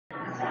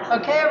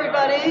Okay,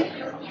 everybody.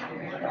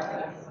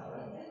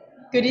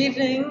 Good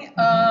evening.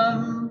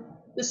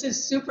 This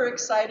is super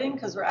exciting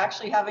because we're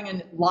actually having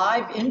a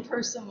live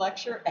in-person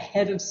lecture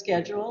ahead of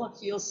schedule. It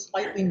feels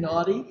slightly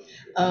naughty.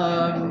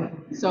 I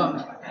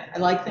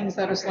like things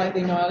that are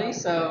slightly naughty,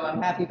 so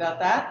I'm happy about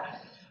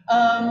that.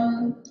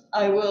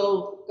 I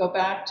will go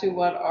back to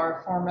what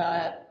our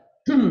format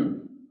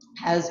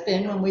has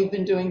been when we've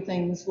been doing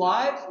things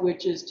live,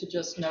 which is to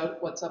just note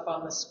what's up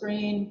on the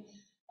screen.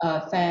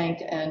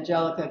 Thank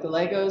Angelica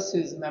Gallegos,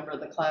 who's a member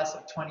of the class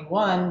of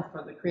 21,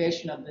 for the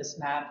creation of this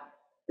map.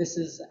 This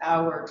is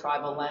our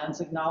tribal lands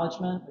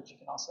acknowledgement, which you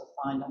can also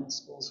find on the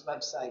school's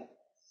website.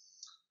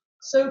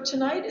 So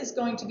tonight is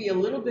going to be a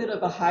little bit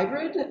of a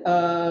hybrid,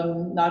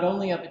 not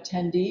only of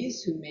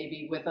attendees who may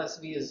be with us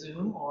via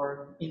Zoom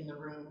or in the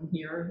room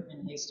here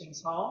in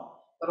Hastings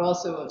Hall, but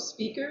also of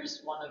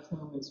speakers, one of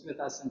whom is with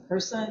us in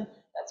person.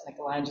 That's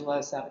Michelangelo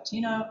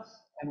Sabatino,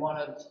 and one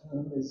of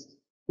whom is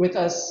with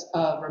us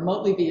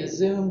remotely via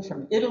Zoom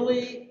from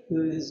Italy,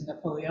 who's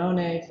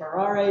Napoleone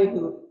Ferrari,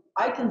 who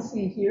I can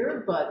see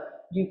here,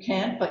 but you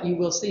can't, but you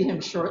will see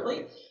him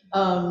shortly.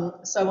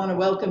 So I want to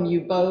welcome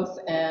you both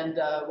and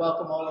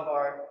welcome all of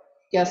our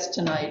guests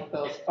tonight,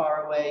 both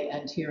far away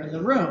and here in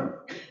the room.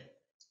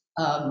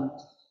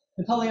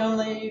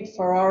 Napoleone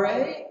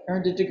Ferrari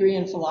earned a degree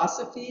in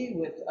philosophy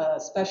with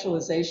a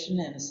specialization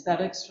in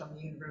aesthetics from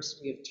the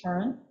University of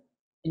Turin.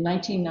 In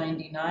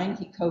 1999,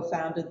 he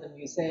co-founded the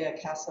Museo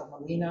Casa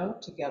Mollino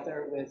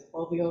together with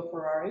Fulvio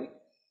Ferrari.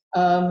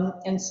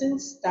 And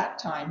since that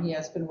time, he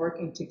has been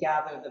working to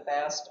gather the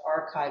vast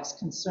archives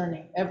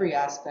concerning every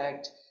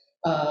aspect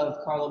of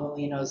Carlo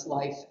Mollino's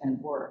life and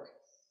work.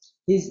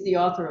 He's the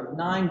author of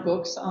 9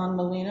 books on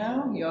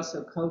Mollino. He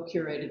also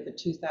co-curated the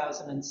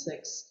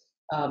 2006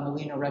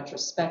 Mollino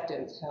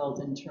retrospective held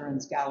in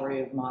Turin's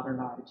Gallery of Modern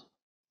Art.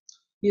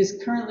 He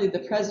is currently the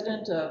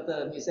president of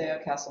the Museo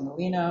Casa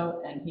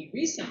Mollino, and he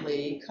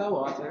recently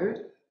co-authored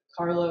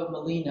Carlo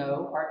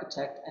Mollino,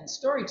 Architect and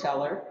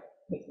Storyteller,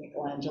 with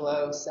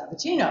Michelangelo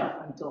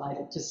Sabatino, I'm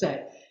delighted to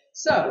say.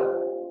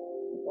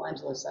 So,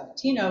 Michelangelo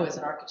Sabatino is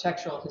an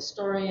architectural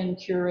historian,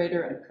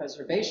 curator, and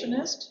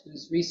preservationist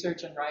whose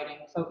research and writing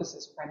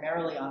focuses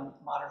primarily on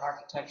modern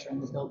architecture and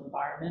the built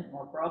environment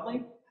more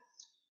broadly.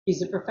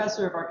 He's a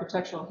professor of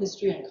architectural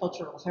history and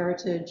cultural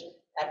heritage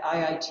at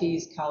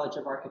IIT's College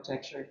of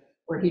Architecture,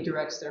 where he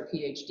directs their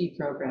PhD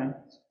program,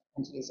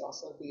 and he is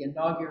also the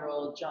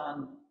inaugural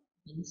John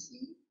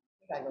Vinci,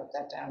 I think I wrote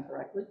that down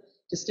correctly,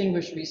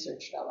 Distinguished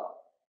Research Fellow.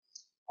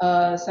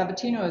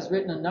 Sabatino has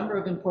written a number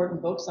of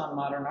important books on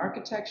modern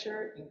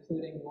architecture,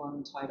 including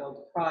one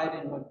titled Pride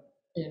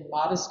in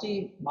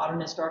Modesty,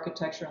 Modernist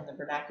Architecture and the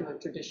Vernacular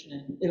Tradition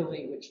in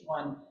Italy, which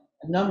won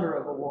a number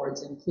of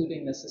awards,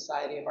 including the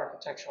Society of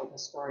Architectural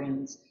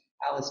Historians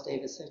Alice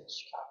Davis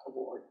Hitchcock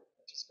Award,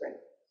 which is great.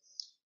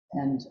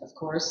 And of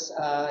course,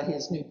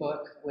 his new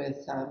book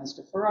with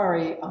Mr.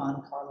 Ferrari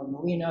on Carlo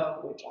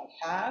Mollino, which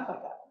I have. I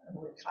got an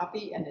early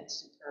copy, and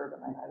it's superb,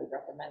 and I highly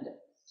recommend it.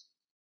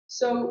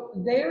 So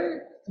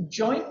their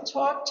joint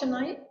talk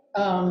tonight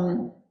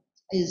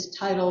is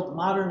titled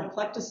Modern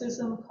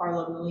Eclecticism,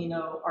 Carlo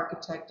Mollino,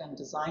 Architect and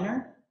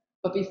Designer.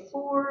 But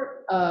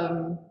before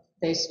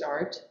they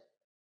start,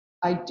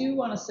 I do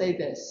want to say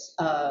this.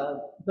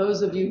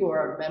 Those of you who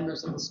are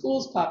members of the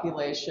school's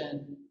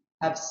population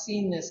have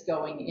seen this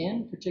going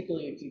in,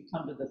 particularly if you've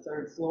come to the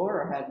 3rd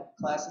floor or had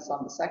classes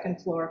on the 2nd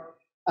floor.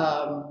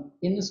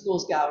 In the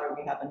school's gallery,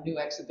 we have a new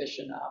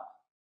exhibition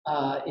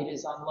up. It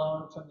is on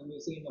loan from the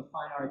Museum of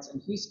Fine Arts in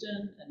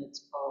Houston, and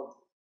it's called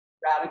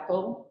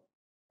Radical,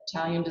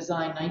 Italian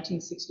Design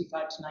 1965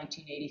 to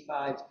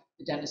 1985,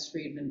 the Dennis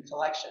Friedman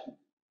Collection.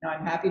 Now,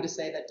 I'm happy to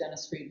say that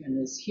Dennis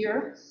Friedman is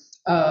here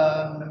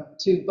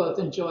to both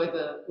enjoy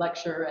the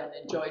lecture and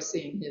enjoy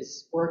seeing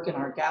his work in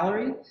our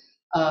gallery.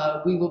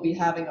 We will be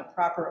having a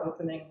proper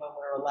opening when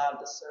we're allowed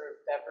to serve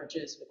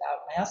beverages without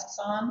masks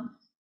on.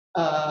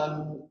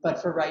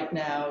 But for right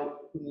now,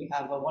 we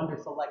have a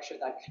wonderful lecture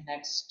that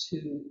connects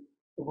to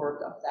the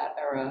work of that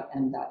era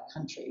and that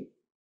country.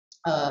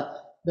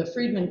 The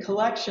Friedman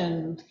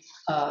Collection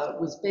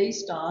was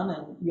based on,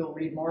 and you'll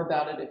read more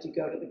about it if you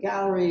go to the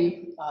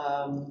gallery,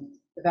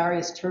 the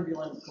various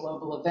turbulent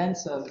global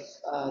events of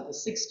the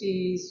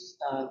 60s,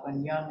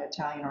 when young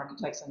Italian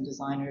architects and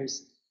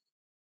designers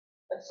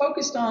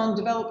focused on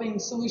developing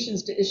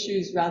solutions to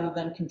issues rather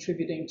than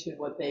contributing to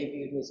what they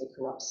viewed as a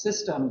corrupt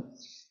system.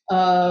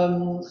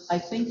 I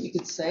think you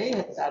could say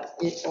that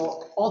it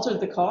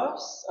altered the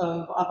course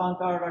of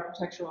avant-garde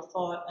architectural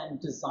thought and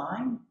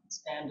design,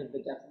 expanded the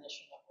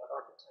definition of what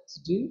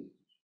architects do.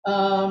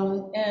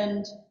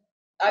 And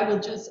I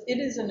will it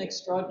is an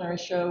extraordinary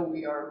show.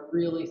 We are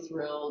really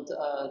thrilled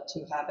to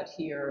have it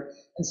here.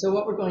 And so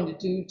what we're going to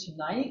do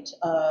tonight,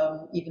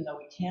 even though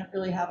we can't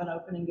really have an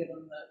opening given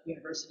the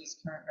university's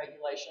current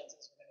regulations,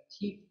 is we're going to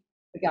keep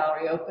the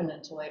gallery open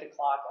until 8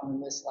 o'clock, and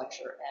when this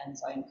lecture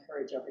ends, I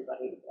encourage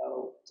everybody to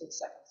go to the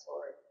 2nd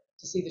floor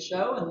to see the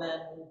show and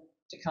then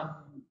to come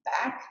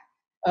back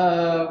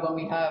when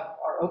we have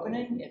our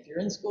opening. If you're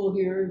in school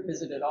here,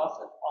 visit it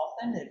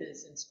often. It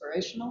is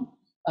inspirational.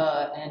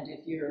 And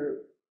if you're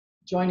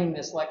joining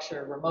this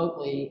lecture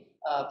remotely,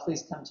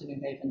 please come to New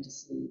Haven to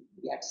see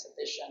the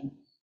exhibition.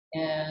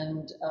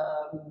 And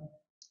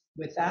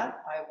with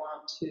that, I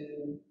want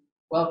to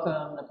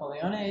welcome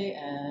Napoleone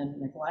and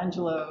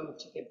Michelangelo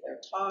to give their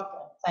talk.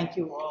 And thank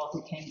you all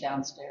who came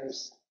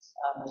downstairs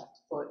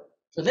for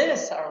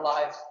this, our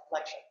live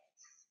lecture.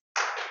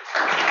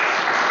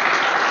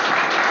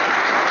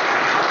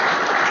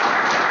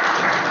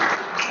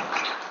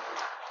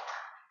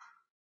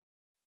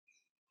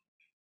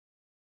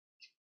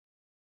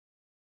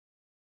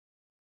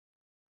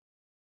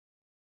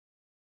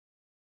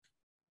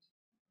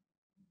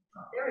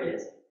 There he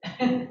is.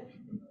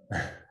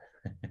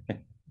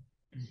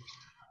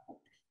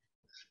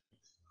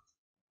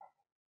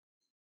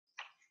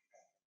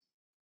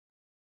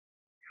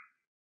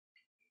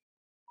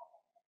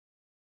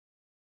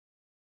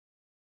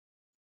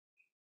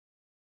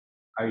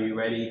 Are you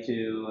ready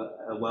to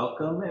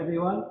welcome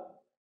everyone?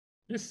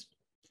 Yes.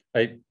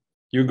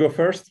 You go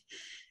first?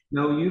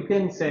 No, you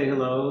can say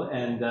hello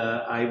and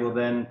I will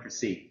then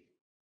proceed.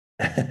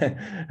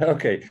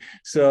 Okay,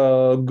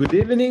 so good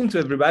evening to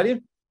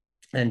everybody.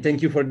 And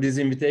thank you for this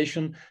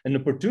invitation and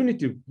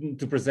opportunity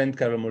to present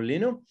Carlo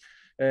Mollino.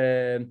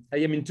 I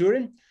am in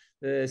Turin,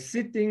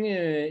 sitting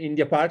in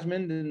the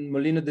apartment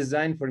Mollino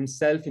designed for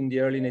himself in the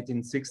early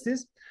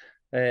 1960s.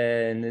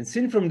 And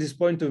seen from this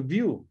point of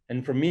view,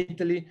 and from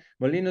Italy,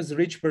 Mollino's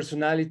rich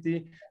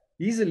personality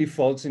easily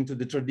falls into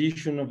the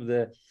tradition of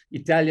the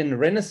Italian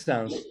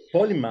Renaissance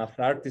polymath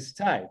artist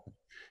type.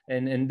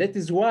 And that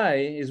is why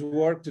his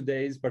work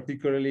today is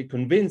particularly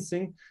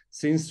convincing,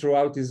 since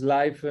throughout his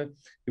life,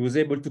 he was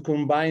able to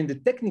combine the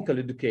technical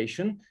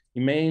education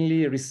he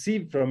mainly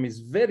received from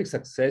his very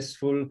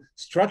successful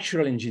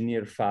structural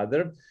engineer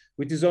father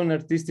with his own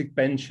artistic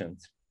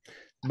penchant.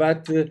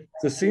 But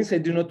so since I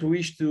do not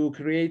wish to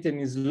create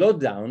any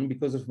slowdown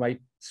because of my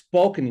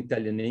spoken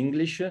Italian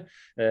English,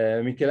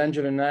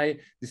 Michelangelo and I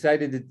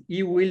decided that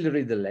he will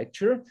read the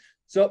lecture.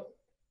 So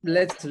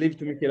let's leave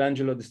to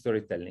Michelangelo the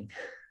storytelling.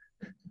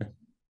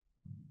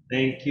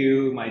 Thank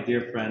you, my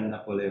dear friend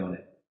Napoleone.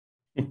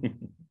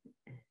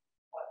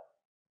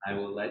 I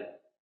will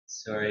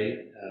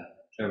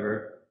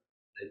Trevor.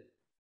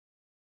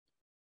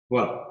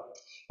 Well,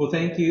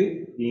 thank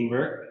you, Dean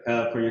Burke,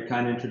 for your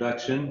kind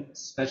introduction.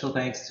 Special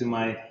thanks to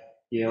my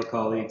Yale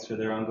colleagues for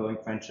their ongoing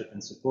friendship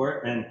and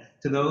support. And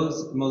to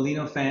those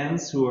Mollino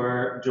fans who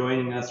are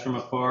joining us from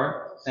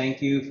afar,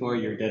 thank you for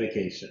your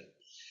dedication.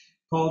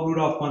 Paul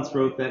Rudolph once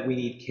wrote that we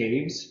need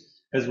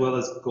caves as well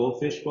as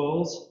goldfish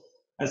bowls.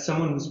 As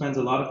someone who spends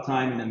a lot of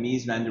time in a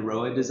Mies van der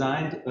Rohe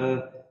designed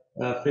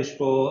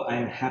fishbowl,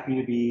 I'm happy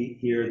to be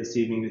here this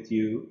evening with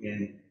you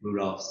in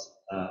Rudolph's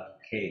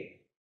cave.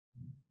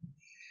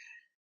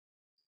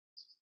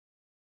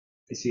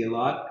 I see a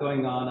lot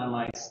going on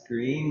my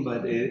screen,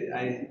 but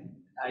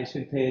I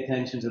should pay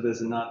attention to this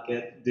and not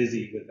get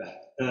dizzy with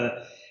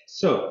that.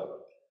 So,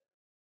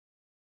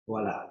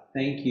 voila.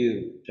 Thank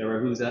you,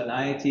 Trevor, who's an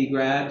IIT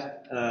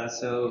grad,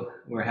 so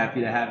we're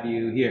happy to have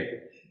you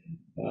here.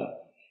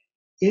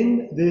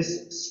 In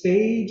this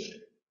staged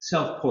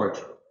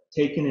self-portrait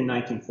taken in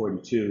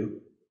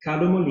 1942,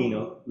 Carlo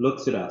Mollino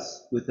looks at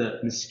us with a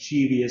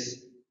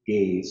mischievous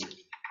gaze,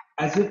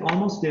 as if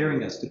almost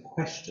daring us to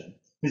question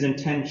his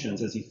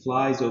intentions as he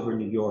flies over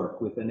New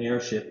York with an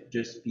airship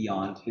just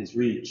beyond his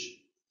reach.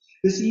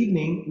 This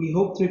evening, we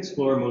hope to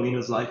explore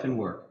Mollino's life and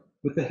work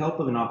with the help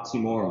of an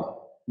oxymoron,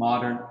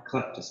 modern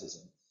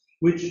eclecticism,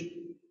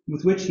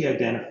 with which he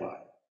identified.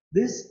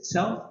 This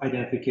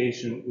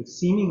self-identification with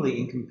seemingly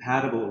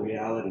incompatible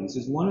realities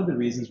is one of the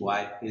reasons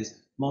why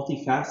his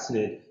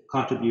multifaceted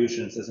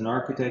contributions as an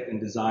architect and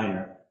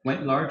designer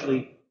went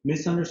largely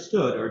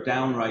misunderstood or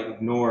downright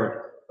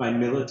ignored by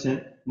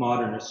militant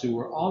modernists who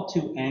were all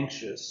too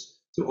anxious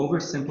to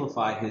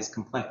oversimplify his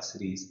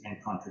complexities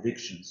and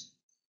contradictions.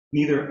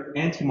 Neither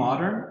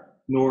anti-modern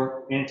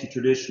nor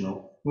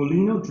anti-traditional,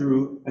 Mollino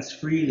drew as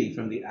freely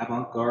from the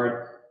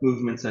avant-garde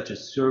movements such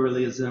as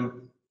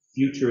surrealism,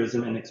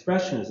 futurism, and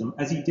expressionism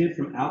as he did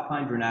from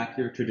Alpine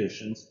vernacular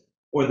traditions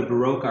or the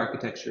Baroque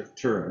architecture of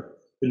Turin,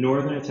 the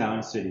northern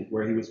Italian city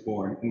where he was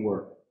born and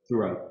worked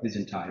throughout his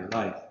entire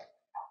life.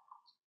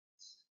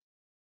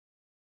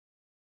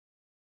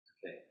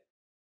 Okay.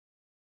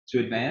 To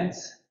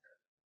advance,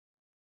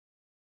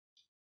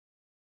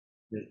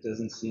 it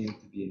doesn't seem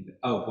to be,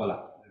 oh,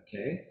 voila,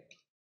 okay.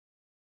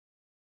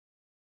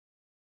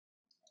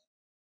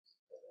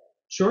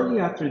 Shortly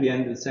after the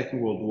end of the Second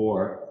World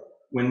War,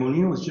 when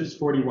Mollino was just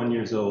 41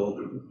 years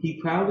old,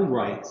 he proudly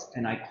writes,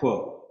 and I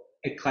quote,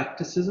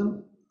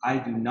 "Eclecticism, I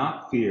do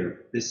not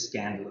fear this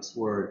scandalous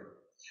word,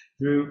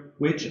 through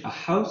which a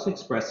house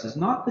expresses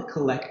not the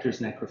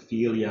collector's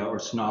necrophilia or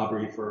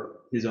snobbery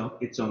for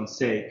its own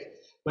sake,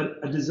 but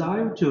a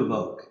desire to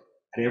evoke,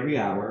 at every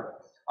hour,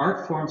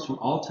 art forms from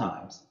all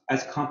times,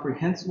 as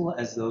comprehensible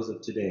as those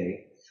of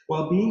today,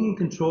 while being in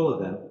control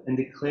of them and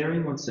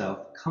declaring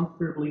oneself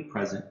comfortably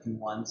present in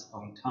one's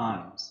own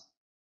times.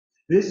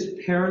 This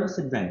perilous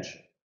adventure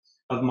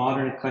of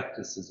modern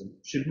eclecticism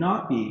should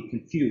not be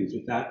confused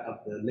with that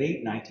of the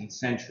late 19th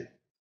century,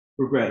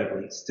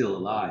 regrettably still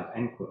alive,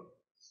 end quote.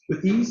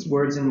 With these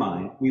words in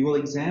mind, we will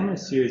examine a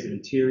series of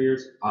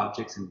interiors,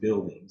 objects, and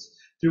buildings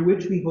through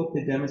which we hope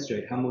to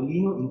demonstrate how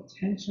Mollino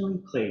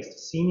intentionally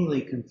placed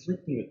seemingly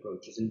conflicting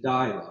approaches in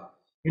dialogue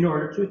in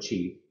order to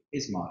achieve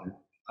his modern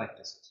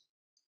eclecticism.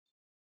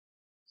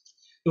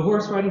 The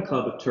Horse Riding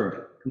Club of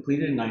Turin,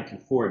 completed in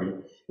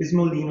 1940, is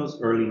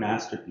Mollino's early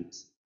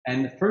masterpiece,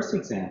 and the first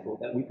example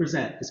that we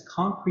present is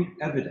concrete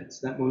evidence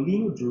that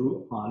Mollino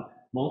drew upon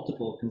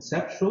multiple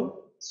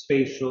conceptual,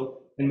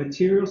 spatial, and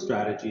material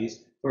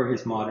strategies for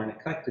his modern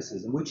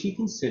eclecticism, which he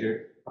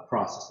considered a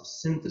process of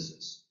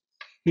synthesis.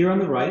 Here on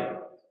the right,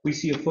 we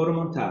see a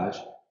photomontage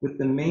with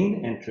the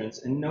main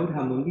entrance, and note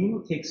how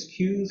Mollino takes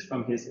cues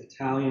from his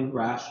Italian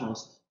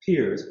rationalist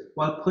peers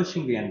while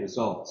pushing the end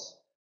results.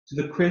 To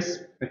the crisp,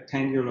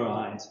 rectangular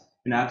lines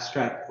and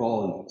abstract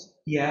volumes,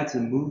 he adds a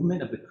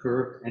movement of the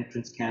curved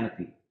entrance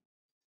canopy.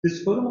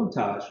 This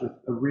photomontage with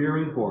a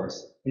rearing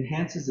horse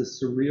enhances the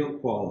surreal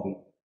quality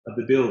of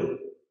the building,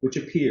 which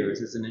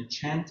appears as an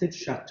enchanted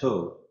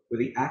chateau where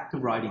the act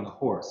of riding a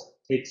horse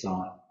takes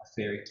on a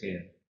fairy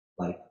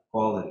tale-like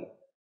quality.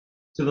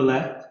 To the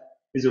left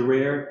is a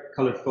rare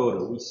color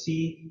photo. We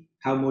see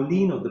how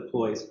Mollino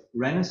deploys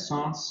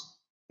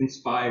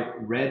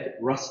Renaissance-inspired red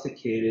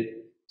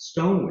rusticated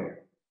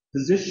stoneware,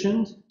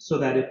 positioned so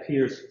that it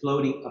appears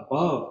floating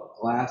above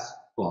glass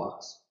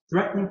blocks,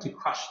 threatening to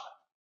crush them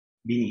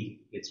beneath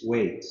its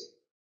weight.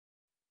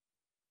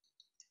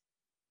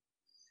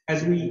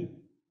 As we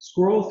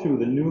scroll through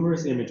the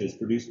numerous images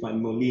produced by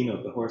Mollino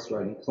of the Horse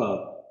Riding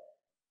Club,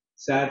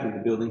 sadly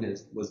the building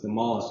was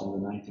demolished in the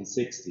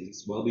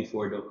 1960s, well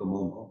before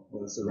Docomomo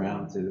was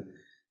around to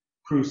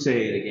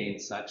crusade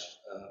against such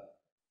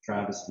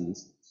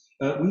travesties.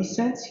 We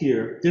sense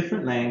here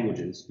different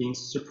languages being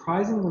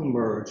surprisingly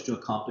merged to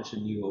accomplish a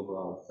new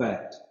overall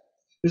effect.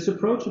 This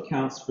approach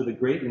accounts for the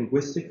great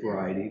linguistic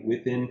variety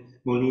within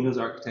Mollino's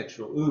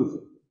architectural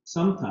oeuvre.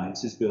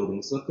 Sometimes his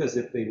buildings look as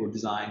if they were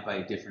designed by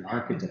a different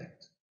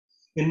architect.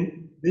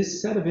 In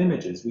this set of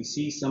images, we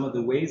see some of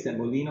the ways that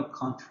Mollino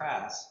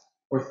contrasts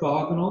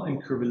orthogonal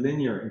and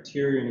curvilinear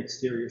interior and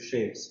exterior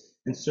shapes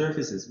and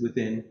surfaces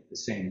within the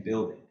same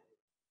building.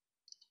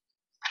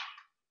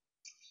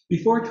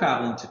 Before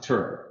traveling to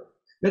Turin,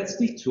 let's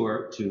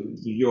detour to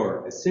New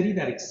York, a city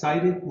that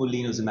excited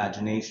Mollino's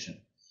imagination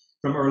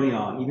from early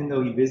on, even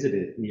though he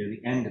visited it near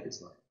the end of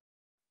his life.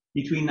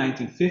 Between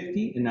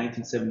 1950 and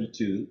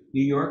 1972,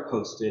 New York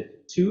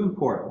hosted two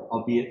important,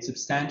 albeit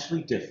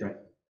substantially different,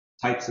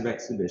 types of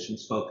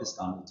exhibitions focused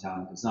on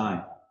Italian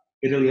design.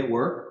 Italy at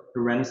Work, a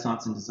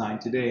Renaissance in design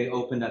today,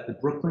 opened at the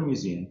Brooklyn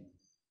Museum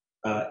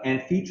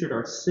and featured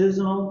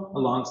artisanal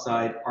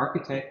alongside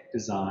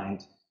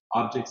architect-designed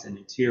objects and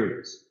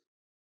interiors.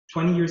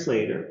 20 years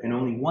later, and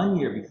only 1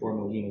 year before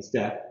Mollino's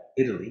death,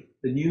 Italy,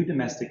 the new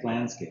domestic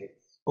landscape,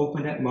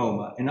 opened at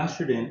MoMA and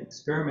ushered in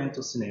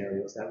experimental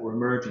scenarios that were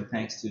emerging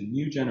thanks to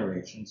new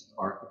generations of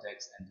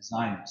architects and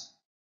designers.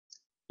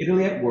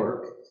 Italy at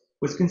Work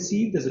was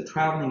conceived as a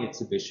traveling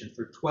exhibition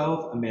for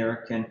 12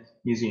 American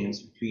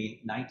museums between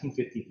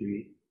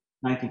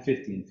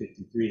 1950 and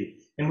 53,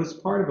 and was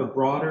part of a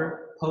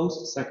broader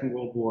post-Second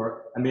World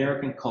War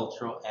American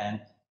cultural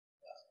and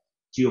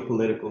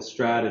geopolitical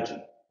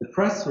strategy. The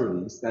press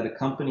release that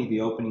accompanied the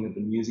opening of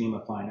the Museum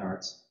of Fine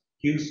Arts,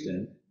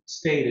 Houston,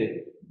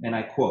 stated, and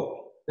I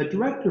quote, "The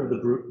director of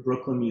the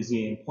Brooklyn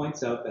Museum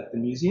points out that the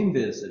museum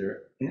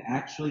visitor can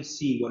actually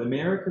see what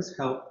America's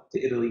help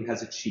to Italy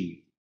has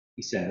achieved."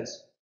 He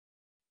says,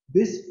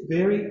 "This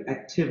very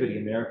activity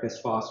America has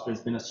fostered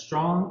has been a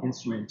strong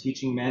instrument in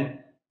teaching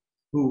men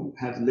who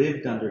have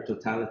lived under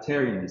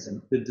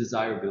totalitarianism the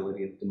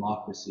desirability of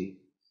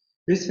democracy.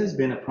 This has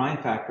been a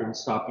prime factor in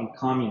stopping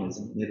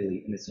communism in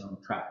Italy in its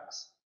own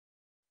tracks."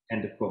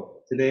 End of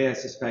quote. Today, I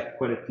suspect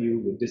quite a few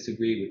would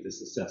disagree with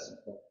this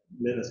assessment, but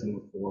let us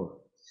move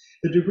forward.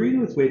 The degree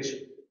with which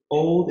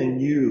old and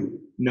new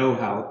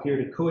know-how appear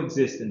to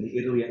coexist in the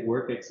Italy at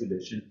Work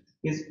exhibition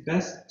is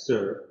best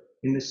observed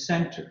in the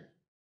center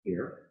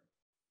here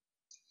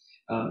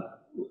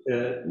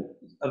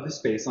of the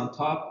space on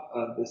top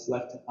of this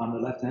on the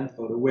left-hand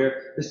photo,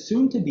 where the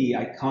soon-to-be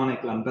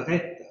iconic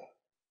Lambretta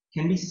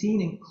can be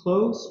seen in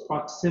close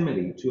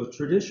proximity to a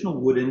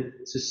traditional wooden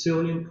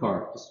Sicilian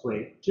cart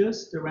displayed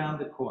just around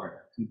the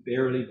corner and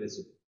barely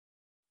visible.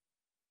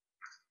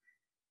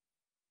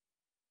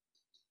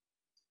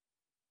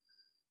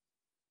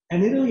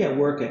 An Italy at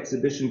Work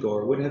exhibition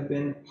goer would have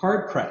been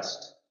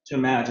hard-pressed to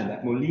imagine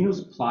that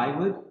Mollino's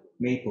plywood,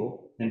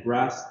 maple, and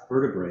brass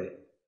vertebrae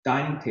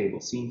dining table,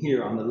 seen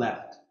here on the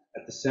left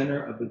at the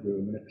center of the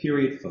room in a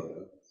period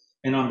photo,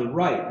 and on the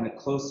right in a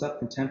close-up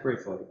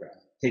contemporary photograph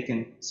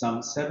taken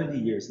some 70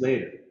 years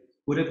later,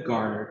 would have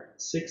garnered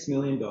 $6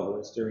 million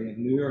during a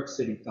New York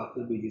City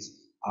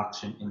Sotheby's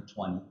auction in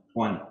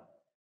 2020.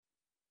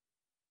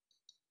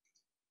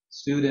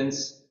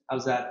 Students,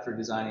 how's that for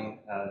designing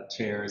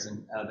chairs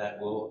and that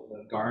will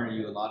garner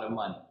you a lot of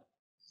money?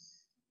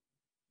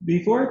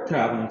 Before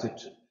traveling to,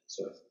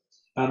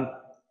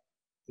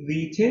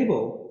 the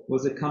table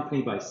was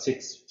accompanied by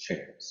 6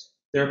 chairs.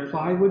 Their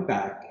plywood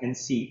back and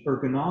seat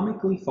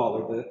ergonomically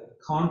follow the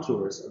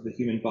contours of the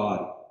human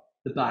body.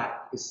 The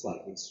back is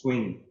slightly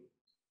swinging.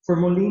 For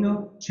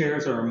Mollino,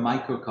 chairs are a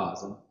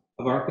microcosm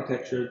of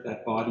architecture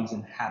that bodies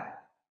inhabit.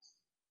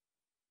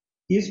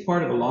 He is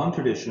part of a long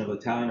tradition of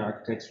Italian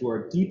architects who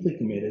are deeply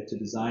committed to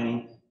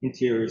designing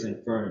interiors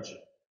and furniture.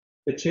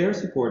 The chair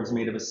support is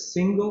made of a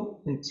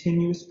single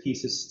continuous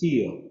piece of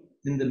steel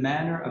in the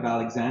manner of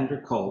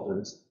Alexander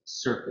Calder's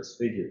circus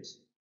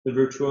figures. The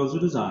virtuoso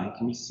design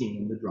can be seen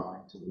in the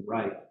drawing to the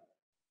right.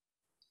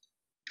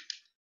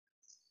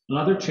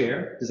 Another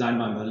chair, designed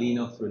by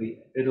Mollino for the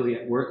Italy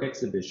at Work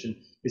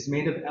exhibition, is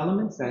made of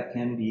elements that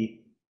can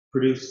be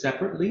produced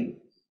separately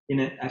in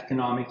an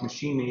economic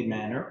machine-made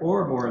manner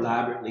or more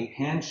elaborately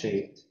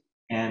hand-shaped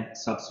and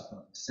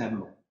subsequently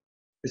assembled.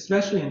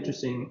 Especially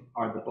interesting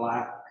are the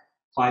black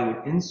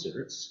plywood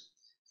inserts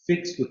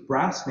fixed with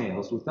brass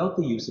nails without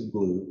the use of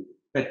glue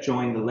that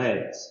join the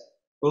legs.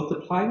 Both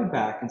the plywood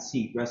back and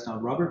seat rest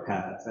on rubber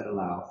pads that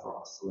allow for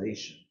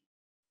oscillation.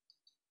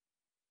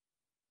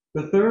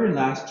 The third and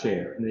last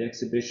chair in the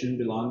exhibition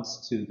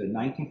belongs to the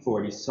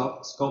 1940s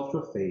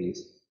sculptural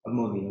phase of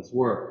Mollino's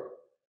work.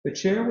 The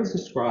chair was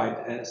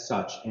described as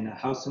such in a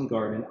House and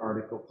Garden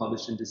article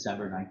published in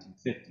December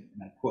 1950,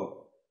 and I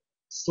quote,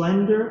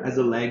 "Slender as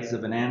the legs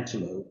of an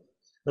antelope,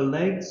 the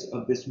legs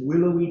of this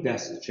willowy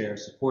desk chair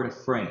support a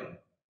frame,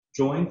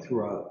 joined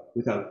throughout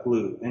without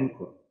glue," end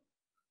quote.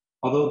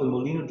 Although the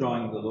Mollino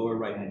drawing in the lower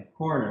right-hand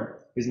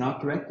corner is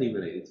not directly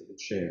related to the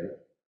chair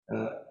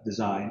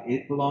design,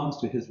 it belongs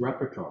to his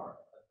repertoire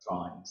of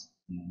drawings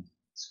and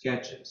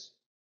sketches.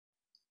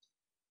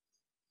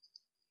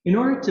 In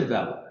order to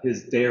develop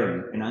his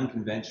daring and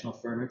unconventional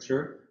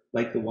furniture,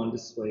 like the one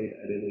displayed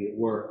at Italy at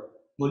Work,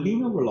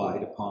 Mollino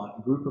relied upon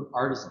a group of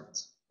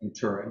artisans in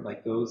Turin,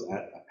 like those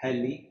at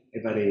Apelli e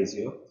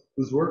Varese,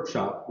 whose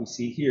workshop we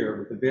see here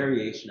with a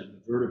variation of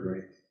the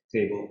vertebrae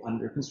table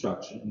under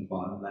construction in the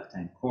bottom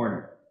left-hand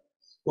corner.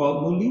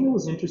 While Mollino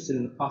was interested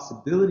in the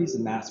possibilities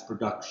of mass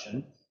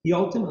production, he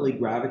ultimately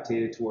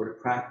gravitated toward a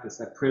practice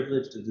that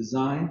privileged the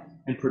design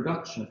and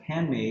production of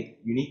handmade,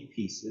 unique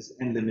pieces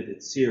and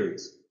limited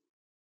series.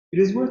 It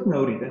is worth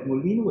noting that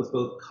Mollino was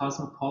both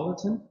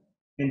cosmopolitan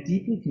and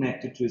deeply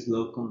connected to his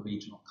local and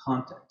regional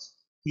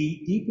context.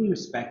 He deeply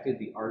respected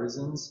the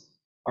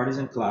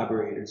artisan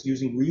collaborators,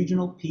 using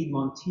regional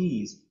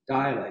Piedmontese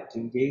dialect to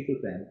engage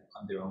with them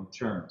on their own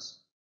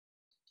terms.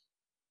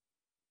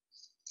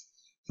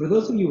 For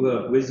those of you who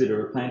have visited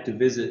or plan to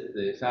visit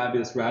the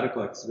fabulous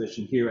Radical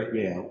exhibition here at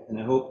Yale, and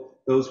I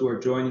hope those who are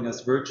joining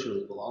us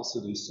virtually will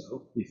also do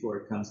so before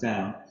it comes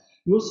down,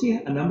 you will see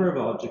a number of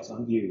objects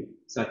on view,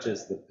 such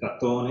as the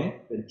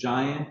pratone, the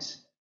giant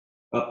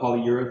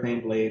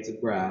polyurethane blades of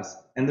grass,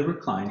 and the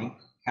reclining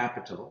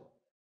Capitol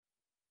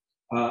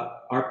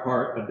are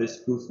part of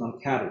this Guzman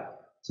catalog.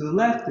 To the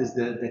left is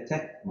the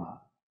Tecma,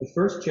 the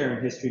first chair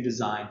in history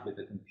designed with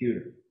a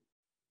computer.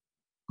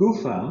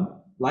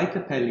 Gufam, like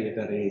Apelli e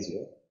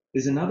Varese,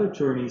 is another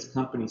Turinese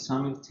company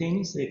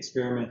simultaneously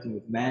experimenting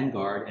with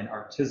Avant-Garde and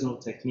artisanal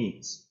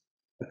techniques.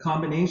 A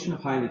combination of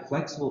highly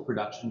flexible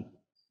production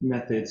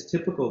methods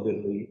typical of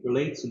Italy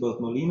relates to both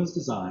Mollino's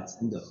designs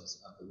and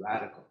those of the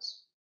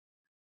Radicals.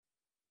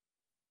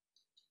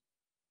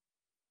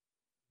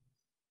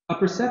 A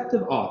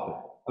perceptive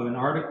author of an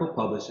article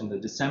published in the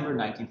December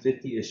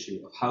 1950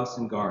 issue of House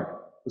and Garden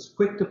was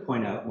quick to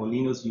point out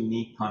Mollino's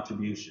unique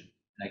contribution,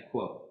 and I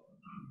quote,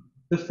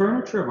 "The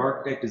furniture of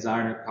architect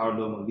designer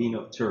Carlo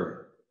Mollino of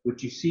Turin,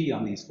 which you see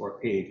on these 4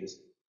 pages,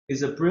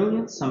 is a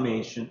brilliant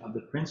summation of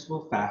the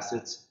principal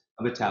facets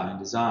of Italian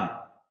design.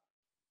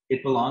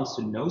 It belongs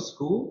to no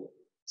school,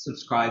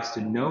 subscribes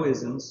to no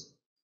isms.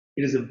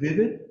 It is a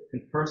vivid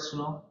and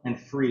personal and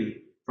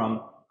free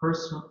from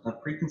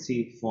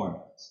preconceived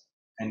formulas."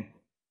 And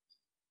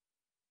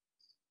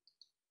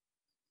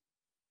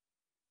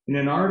in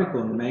an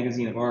article in the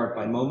Magazine of Art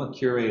by MoMA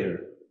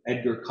curator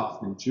Edgar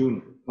Kaufman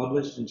Jr.,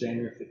 published in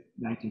January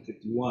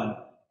 1951,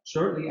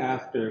 shortly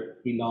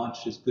after he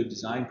launched his Good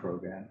Design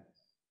program,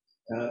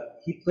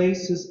 he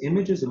places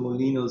images of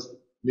Mollino's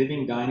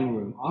living dining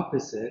room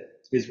opposite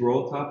his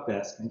roll-top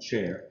desk and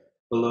chair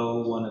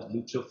below one of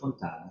Lucio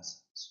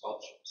Fontana's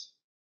sculptures.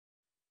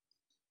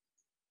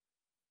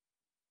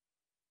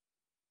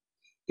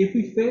 If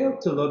we fail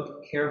to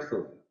look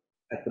carefully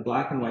at the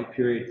black and white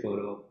period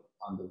photo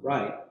on the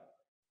right,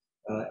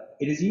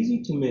 it is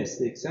easy to miss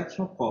the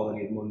exceptional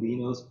quality of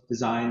Mollino's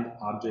designed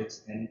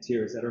objects and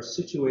interiors that are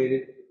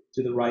situated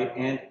to the right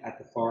and at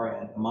the far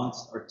end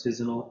amongst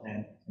artisanal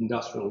and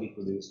industrially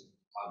produced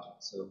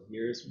objects. So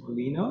here's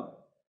Mollino,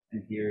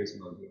 and here's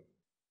Mollino.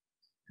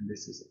 And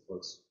this is a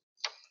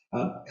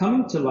close-up.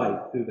 Coming to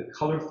life through the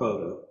color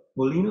photo,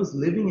 Mollino's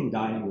living and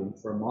dining room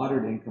for a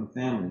moderate income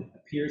family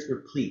appears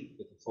replete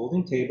with a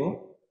folding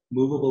table,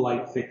 movable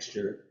light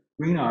fixture,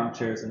 green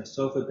armchairs, and a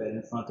sofa bed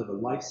in front of a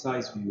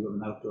life-size view of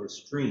an outdoor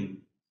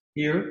stream.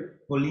 Here,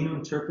 Mollino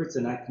interprets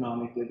an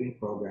economic living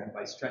program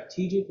by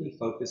strategically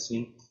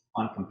focusing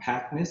on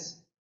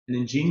compactness and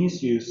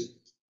ingenious use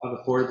of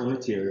affordable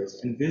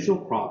materials and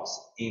visual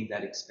props aimed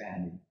at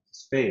expanding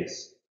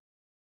space.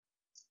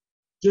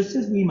 Just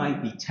as we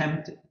might be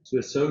tempted to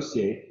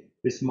associate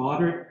this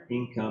moderate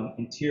income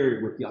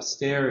interior with the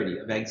austerity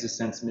of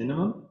existence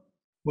minimum,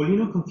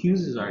 Mollino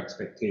confuses our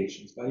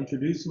expectations by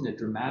introducing a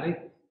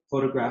dramatic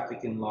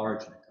photographic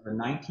enlargement of a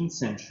 19th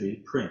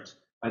century print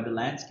by the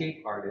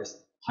landscape artist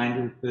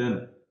Heinrich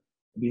Böhme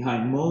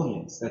behind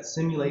mullions that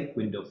simulate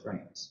window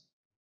frames.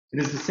 It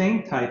is the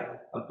same type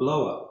of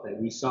blow-up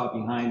that we saw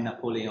behind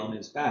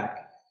Napoleone's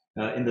back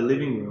in the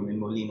living room in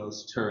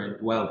Mollino's Turin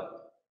dwelling.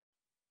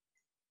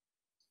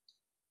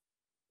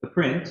 The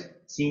print,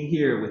 seen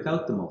here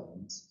without the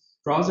mullions,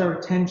 draws our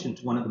attention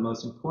to one of the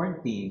most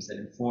important themes that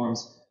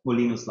informs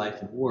Mollino's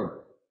life and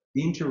work,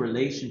 the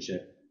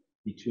interrelationship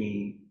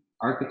between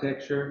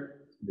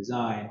architecture,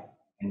 design,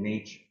 and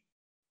nature.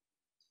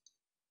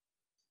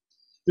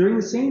 During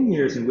the same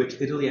years in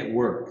which Italy at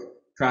Work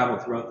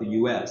traveled throughout the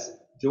US,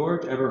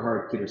 George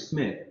Everhard Kidder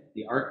Smith,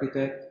 the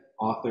architect,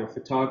 author,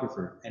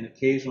 photographer, and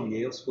occasional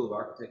Yale School of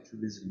Architecture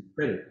visiting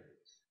critic,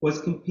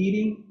 was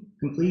completing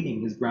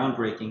his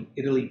groundbreaking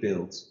Italy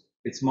Builds,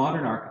 its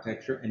modern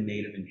architecture and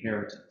native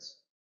inheritance.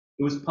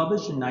 It was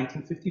published in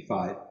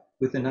 1955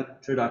 with an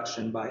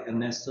introduction by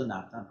Ernesto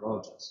Nathan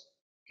Rojas.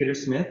 Kidder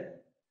Smith,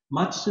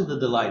 much to the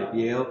delight of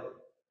Yale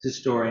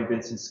historian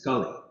Vincent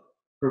Scully,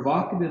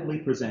 provocatively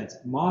presents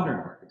modern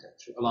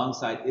architecture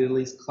alongside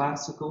Italy's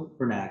classical,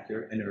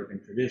 vernacular, and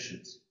urban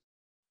traditions.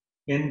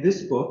 In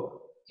this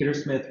book, Kidder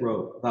Smith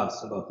wrote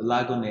thus about the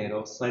Lago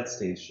Nero sled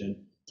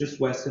station just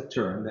west of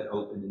Turin that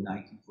opened in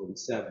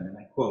 1947, and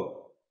I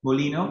quote,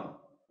 "Mollino,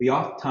 the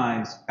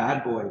oft-times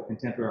bad boy of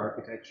contemporary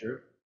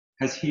architecture,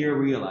 has here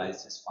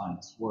realized his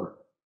finest work."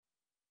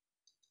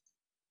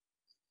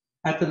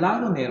 At the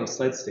Lago Nero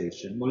sled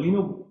station,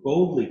 Mollino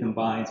boldly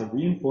combines a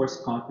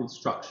reinforced concrete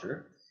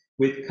structure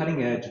with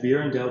cutting-edge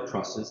Virandale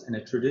trusses and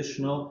a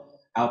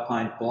traditional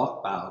alpine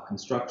block bow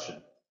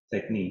construction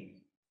technique.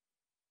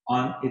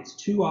 On its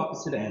two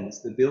opposite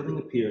ends, the building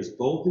appears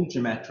boldly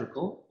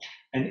geometrical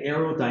and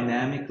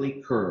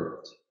aerodynamically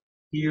curved.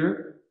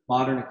 Here,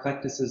 modern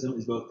eclecticism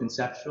is both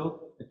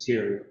conceptual,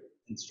 material,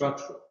 and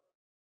structural.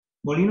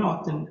 Mollino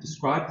often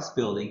described this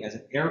building as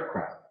an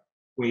aircraft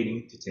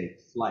waiting to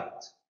take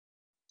flight.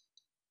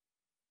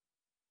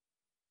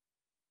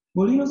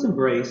 Mollino's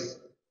embrace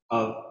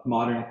of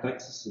modern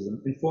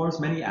eclecticism informs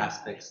many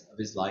aspects of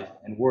his life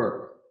and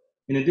work.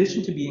 In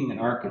addition to being an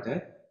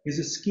architect, he is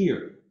a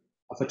skier,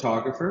 a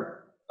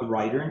photographer, a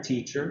writer and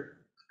teacher,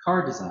 a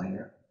car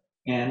designer,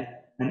 and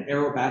an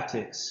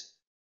aerobatics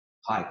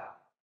pilot.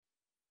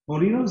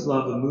 Mollino's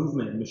love of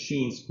movement and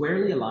machines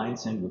squarely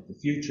aligns him with the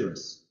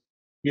futurists.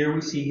 Here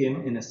we see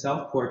him in a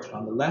self-portrait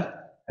on the left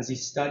as he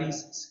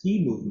studies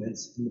ski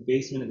movements in the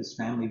basement of his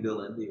family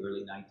villa in the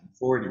early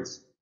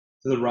 1940s.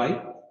 To the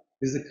right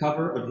is the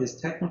cover of his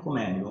technical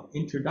manual,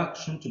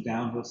 Introduction to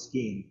Downhill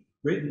Skiing,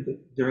 written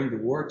during the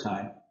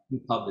wartime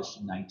and published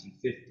in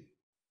 1950.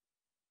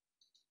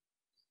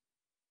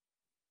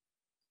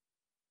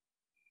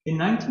 In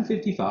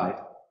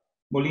 1955,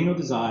 Mollino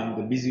designed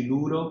the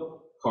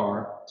Bisiluro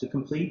car to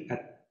compete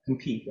at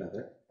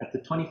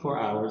the 24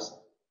 Hours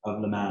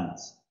of Le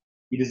Mans.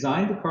 He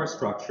designed the car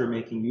structure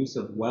making use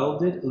of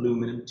welded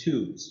aluminum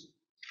tubes.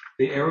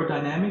 The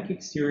aerodynamic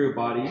exterior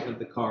body of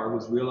the car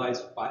was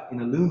realized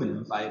in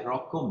aluminum by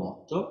Rocco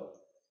Motto,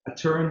 a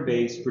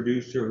Turin-based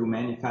producer who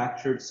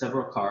manufactured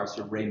several cars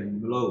for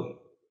Raymond Loewy.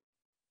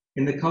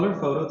 In the color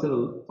photo to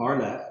the far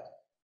left,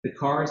 the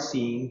car is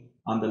seen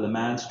on the Le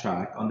Mans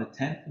track on the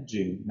 10th of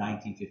June,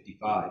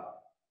 1955.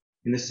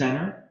 In the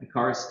center, the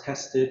car is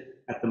tested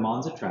at the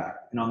Monza track,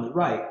 and on the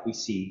right, we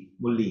see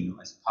Mollino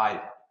as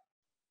pilot.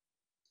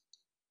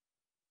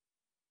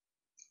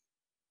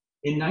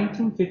 In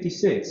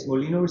 1956,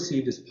 Mollino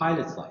received his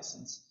pilot's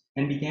license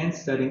and began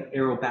studying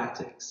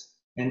aerobatics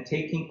and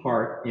taking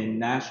part in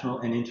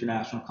national and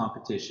international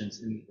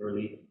competitions in the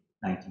early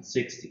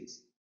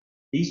 1960s.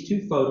 These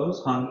two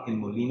photos hung in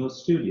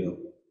Mollino's studio.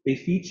 They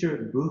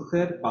feature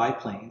Bucher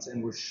biplanes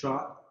and were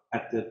shot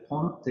at the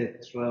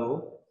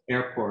Pont-de-Treux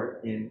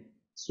airport in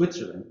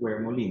Switzerland, where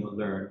Mollino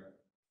learned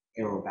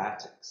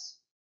aerobatics,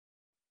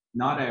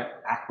 not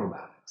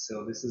acrobatics.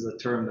 So this is a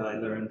term that I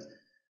learned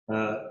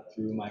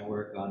through our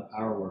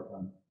work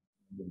on.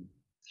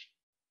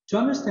 To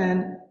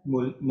understand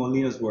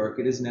Mollino's work,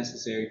 it is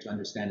necessary to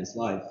understand his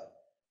life.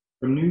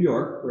 From New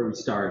York, where we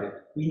started,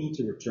 we need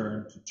to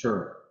return to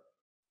Turin.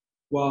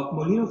 While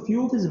Mollino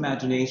fueled his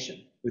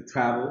imagination with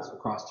travels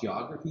across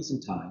geographies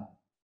and time,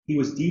 he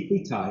was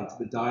deeply tied to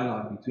the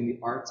dialogue between the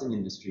arts and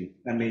industry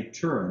that made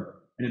Turin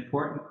an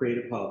important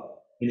creative hub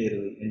in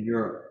Italy and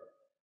Europe.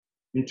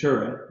 In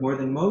Turin, more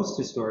than most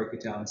historic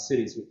Italian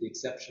cities, with the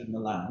exception of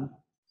Milan,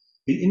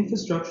 the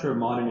infrastructure of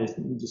modernist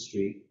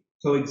industry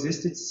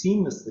coexisted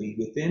seamlessly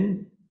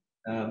within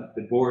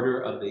the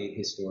border of the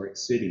historic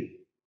city.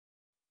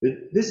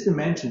 This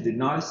dimension did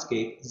not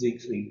escape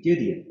Siegfried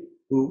Gideon,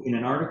 who, in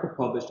an article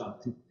published on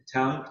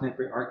Italian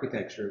contemporary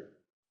architecture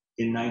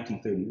in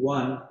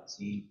 1931,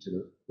 seen to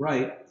the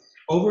right,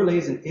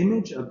 overlays an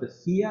image of the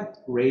Fiat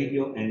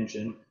radial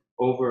engine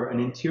over an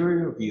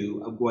interior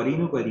view of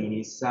Guarino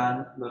Guarini's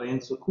San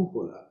Lorenzo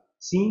Cupola,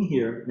 seen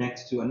here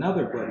next to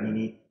another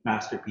Guarini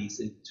masterpiece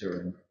in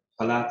Turin,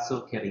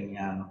 Palazzo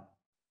Carignano.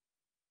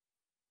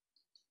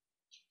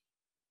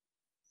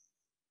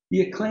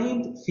 The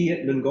acclaimed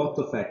Fiat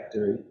Lingotto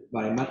factory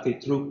by Mattei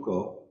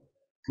Trucco,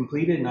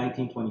 completed in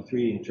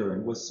 1923 in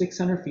Turin, was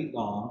 600 feet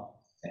long,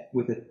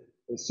 with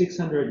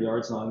 600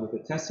 yards long with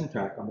a testing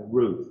track on the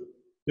roof.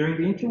 During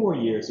the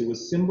interwar years, it was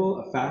a symbol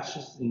of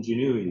fascist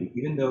ingenuity,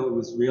 even though it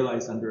was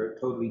realized under a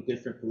totally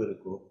different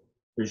political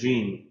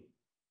regime.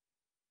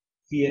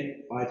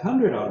 Fiat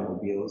 500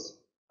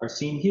 automobiles are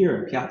seen here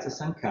in Piazza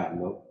San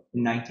Carlo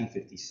in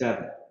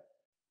 1957.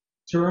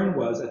 Turin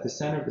was at the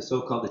center of the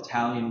so-called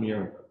Italian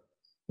miracle.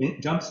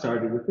 It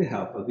jump-started with the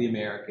help of the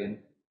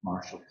American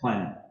Marshall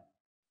Plan.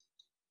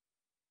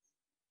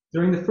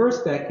 During the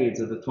first decades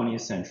of the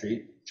 20th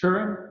century,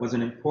 Turin was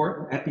an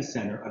important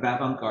epicenter of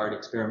avant-garde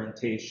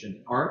experimentation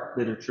in art,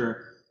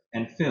 literature,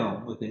 and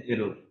film within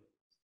Italy.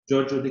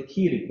 Giorgio de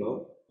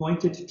Chirico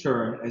pointed to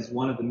Turin as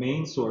one of the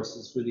main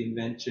sources for the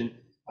invention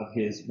of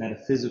his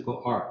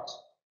metaphysical art.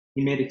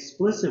 He made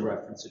explicit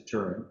reference to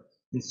Turin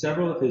in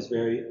several of his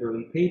very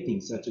early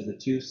paintings, such as the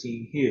two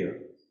seen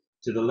here.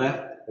 To the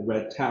left, the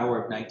Red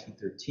Tower of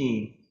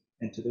 1913,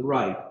 and to the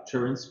right,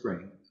 Turin Spring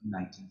of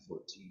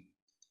 1914.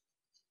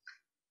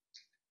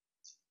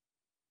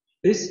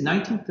 This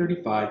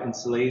 1935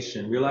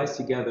 installation, realized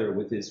together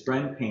with his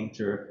friend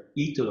painter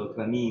Italo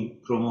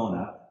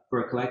Cremona for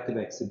a collective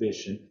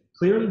exhibition,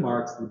 clearly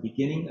marks the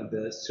beginning of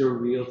the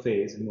surreal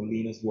phase in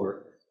Mollino's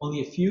work,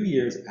 only a few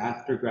years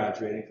after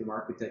graduating from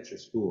architecture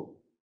school.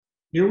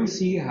 Here we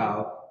see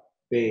how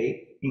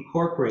Bay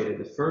incorporated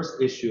the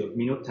first issue of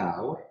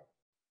Minotaur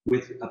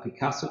with a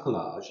Picasso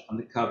collage on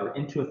the cover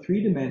into a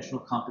three-dimensional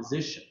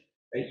composition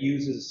that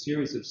uses a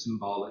series of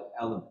symbolic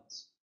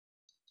elements.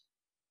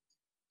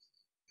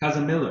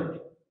 Casa Miller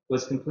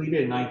was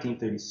completed in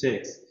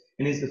 1936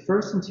 and is the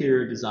first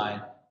interior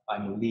design by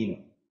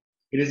Mollino.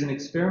 It is an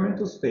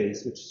experimental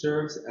space which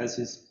serves as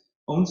his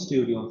own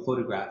studio and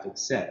photographic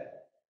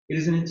set. It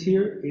is in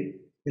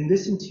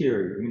this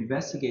interior, he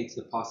investigates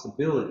the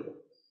possibility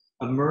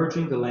of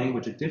merging the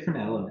language of different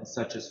elements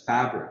such as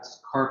fabrics,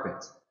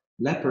 carpets,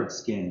 leopard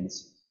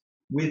skins,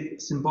 with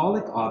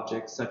symbolic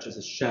objects such as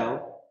a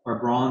shell or a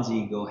bronze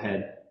eagle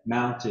head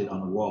mounted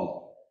on a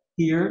wall.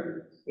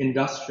 Here,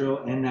 industrial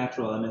and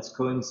natural elements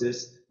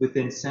coexist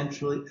within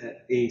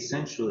a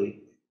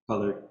centrally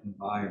colored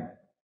environment.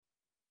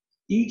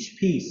 Each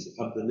piece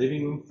of the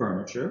living room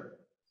furniture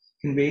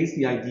conveys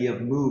the idea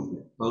of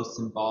movement, both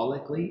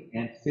symbolically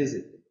and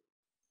physically.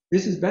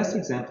 This is best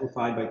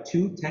exemplified by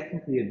two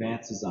technically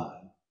advanced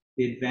designs.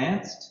 The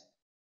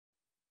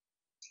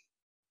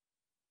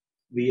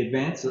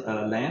advanced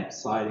lamp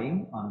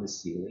siding on the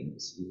ceiling, you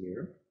see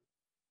here,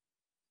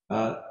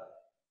 on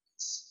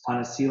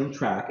a ceiling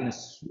track, and a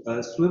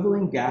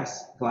swiveling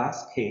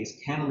glass case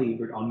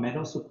cantilevered on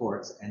metal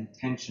supports and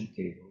tension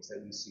cables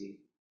that we see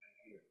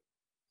here.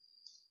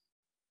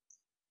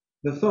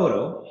 The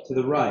photo to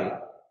the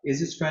right is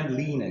his friend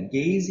Lina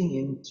gazing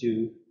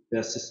into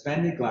the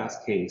suspended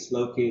glass case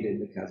located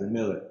in the Casa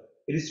Miller.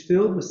 It is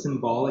filled with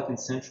symbolic and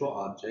sensual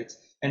objects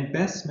and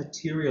best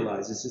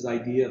materializes his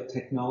idea of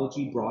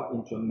technology brought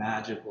into a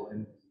magical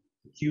and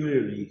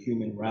peculiarly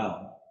human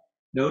realm.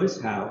 Notice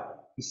how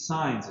he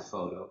signs a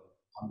photo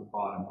on the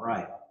bottom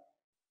right.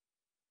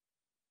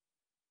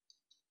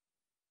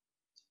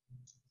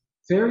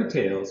 Fairy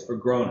Tales for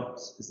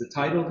Grown-ups is the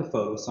title of the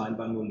photo signed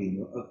by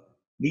Mollino of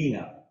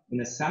Lina in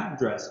a satin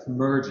dress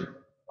emerging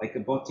like a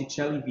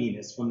Botticelli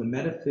Venus from the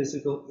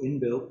metaphysical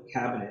inbuilt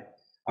cabinet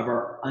of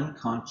our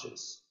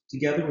unconscious,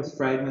 together with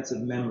fragments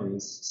of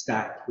memories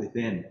stacked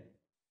within.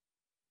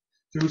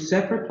 Through a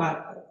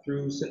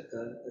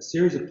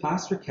series of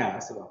plaster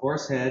casts of a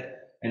horse head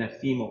and a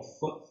female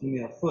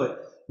foot,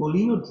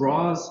 Mollino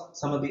draws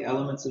some of the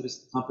elements of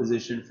his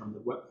composition from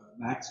the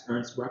Max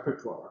Ernst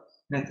repertoire,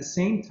 and at the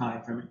same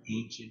time from an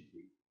ancient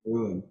Greek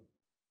ruin.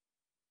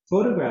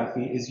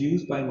 Photography is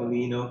used by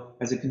Mollino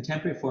as a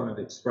contemporary form of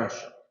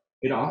expression.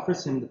 It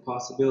offers him the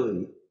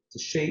possibility to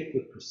shape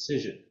with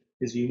precision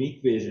his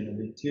unique vision of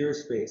interior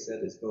space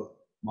that is both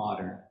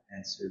modern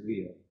and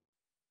surreal.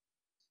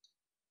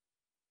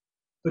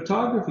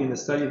 Photography and the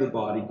study of the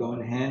body go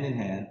hand in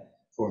hand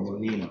for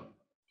Mollino.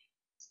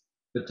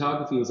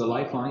 Photography was a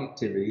lifelong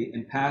activity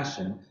and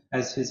passion,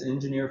 as his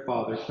engineer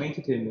father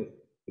acquainted him with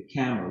the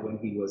camera when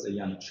he was a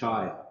young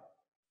child.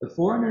 The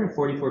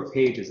 444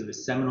 pages of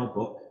his seminal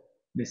book,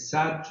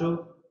 Message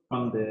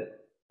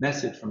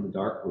from the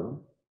Dark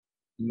Room,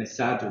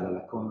 Messaggio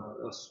dalla Camera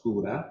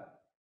Oscura,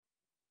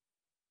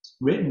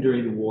 written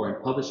during the war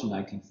and published in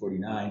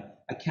 1949,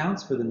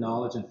 accounts for the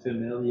knowledge and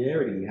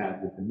familiarity he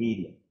had with the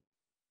medium.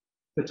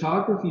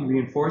 Photography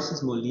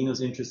reinforces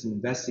Mollino's interest in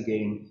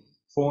investigating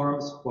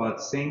forms while at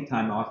the same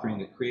time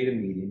offering a creative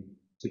medium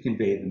to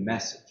convey the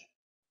message.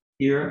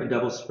 Here, a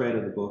double spread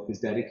of the book is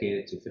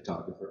dedicated to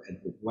photographer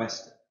Edward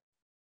Weston.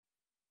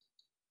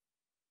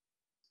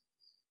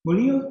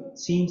 Mollino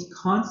seems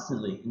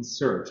constantly in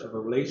search of a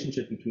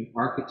relationship between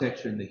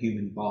architecture and the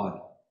human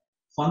body,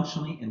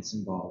 functionally and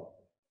symbolically.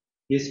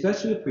 He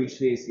especially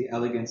appreciates the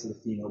elegance of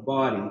the female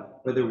body,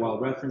 whether while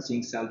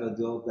referencing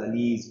Salvador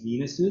Dali's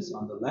Venuses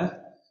on the left,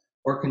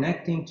 or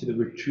connecting to the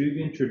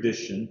Vitruvian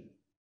tradition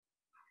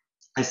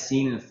as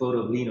seen in a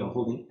photo of Lino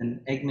holding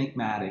an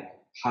enigmatic,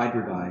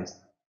 hybridized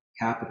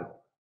capital.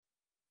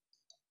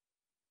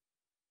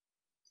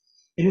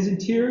 In his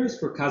interiors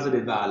for Casa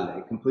de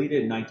Valle,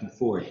 completed in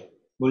 1940,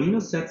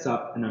 Mollino sets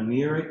up an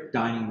oniric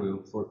dining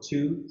room for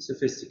two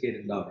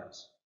sophisticated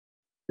lovers.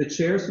 The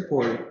chair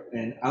support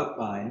and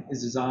outline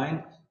is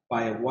designed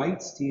by a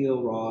white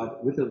steel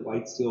rod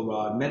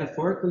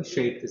metaphorically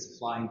shaped as a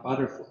flying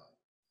butterfly.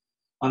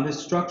 On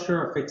this structure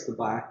are fixed the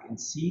back and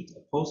seat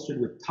upholstered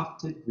with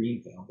tufted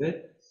green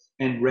velvet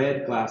and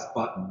red glass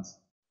buttons,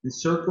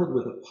 encircled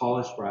with a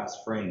polished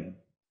brass frame.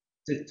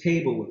 The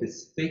table with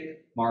its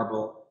thick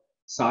marble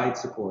side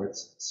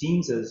supports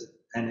seems as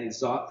an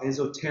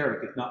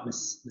esoteric, if not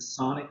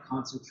Masonic,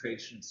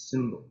 concentration of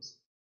symbols.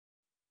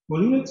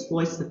 Mollino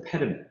exploits the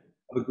pediment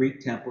of a Greek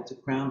temple to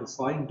crown the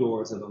sliding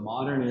doors of a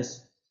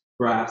modernist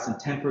brass and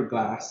tempered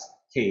glass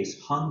case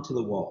hung to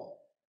the wall.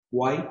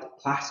 White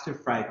plaster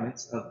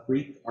fragments of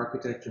Greek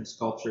architecture and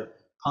sculpture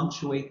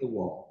punctuate the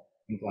wall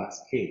and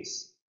glass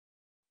case.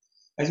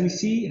 As we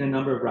see in a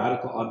number of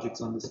radical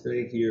objects on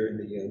display here in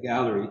the Yale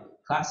Gallery,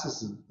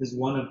 classicism is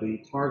one of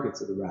the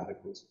targets of the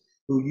radicals,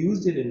 who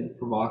used it in a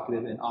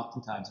provocative and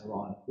oftentimes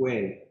ironic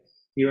way.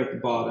 Here at the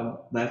bottom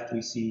left,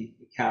 we see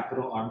the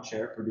Capitol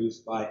armchair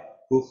produced by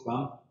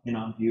Wolfgang and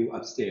on view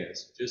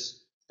upstairs.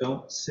 Just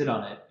don't sit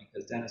on it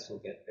because Dennis will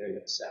get very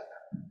upset.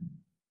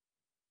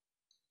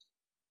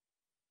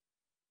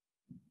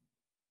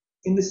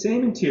 In the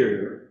same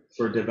interior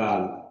for De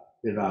Valle,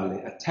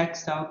 a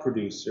textile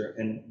producer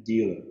and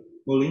dealer,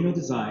 Mollino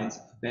designs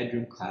a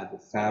bedroom clad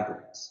with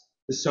fabrics.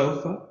 The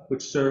sofa,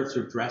 which serves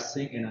for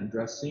dressing and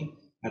undressing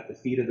at the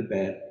feet of the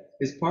bed,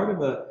 is part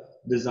of a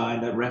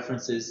design that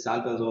references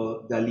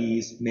Salvador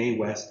Dali's Mae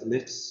West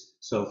lifts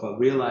sofa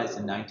realized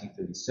in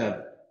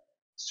 1937.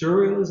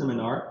 Surrealism,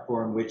 an art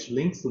form which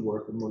links the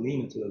work of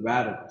Mollino to the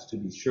radicals. To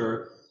be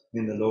sure,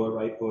 in the lower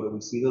right photo we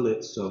see the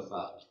lift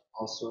sofa,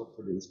 also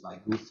produced by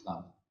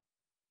Wolfgang.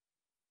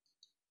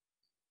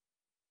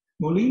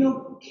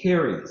 Mollino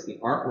carries the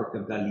artwork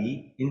of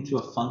Dali into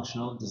a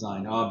functional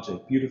design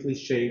object, beautifully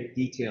shaped,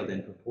 detailed,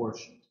 and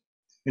proportioned.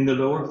 In the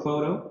lower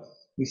photo,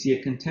 we see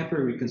a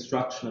contemporary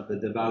reconstruction of the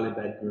De Valle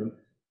bedroom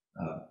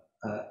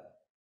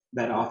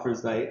that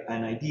offers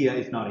an idea,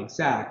 if not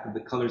exact, of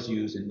the colors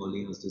used in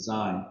Mollino's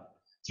design.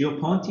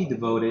 Gio Ponti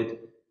devoted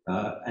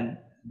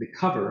the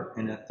cover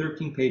in a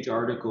 13-page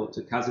article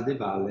to Casa de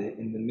Valle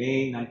in the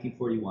May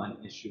 1941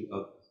 issue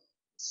of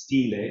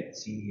Stile,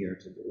 seen here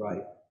to the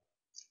right.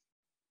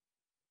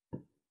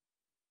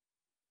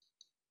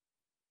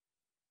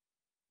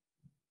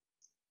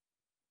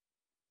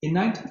 In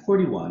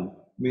 1941,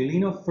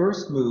 Mollino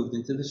first moved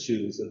into the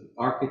shoes of an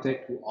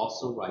architect who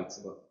also writes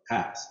about the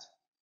past.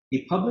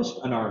 He published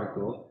an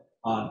article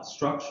on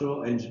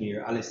structural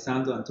engineer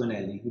Alessandro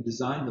Antonelli, who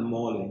designed the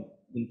Mole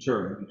in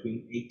Turin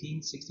between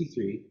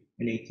 1863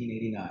 and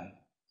 1889.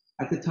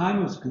 At the time,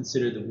 it was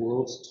considered the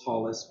world's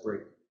tallest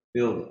brick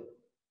building.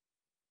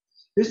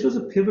 This was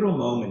a pivotal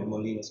moment in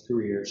Mollino's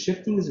career,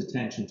 shifting his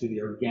attention to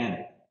the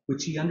organic,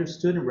 which he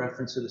understood in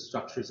reference to the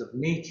structures of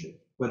nature,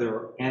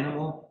 whether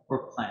animal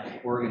or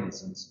plant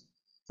organisms.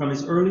 From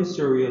his early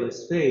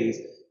surrealist phase,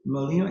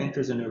 Mollino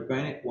enters an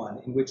organic one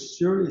in which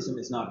surrealism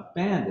is not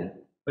abandoned,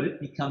 but it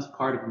becomes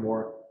part of a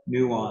more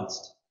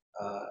nuanced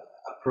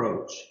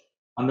approach.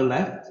 On the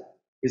left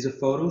is a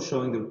photo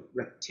showing the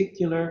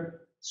reticular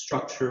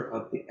structure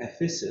of the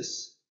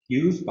ephesus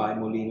used by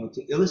Mollino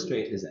to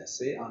illustrate his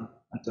essay on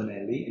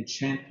Antonelli,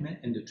 Enchantment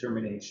and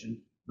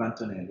Determination of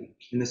Antonelli.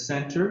 In the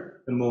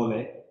center, the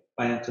Mole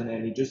by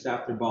Antonelli just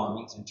after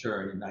bombings in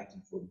Turin in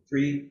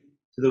 1943.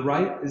 To the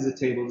right is a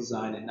table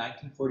designed in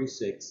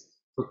 1946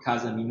 for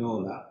Casa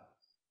Minola.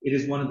 It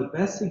is one of the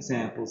best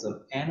examples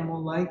of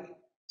animal-like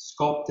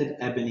sculpted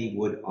ebony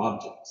wood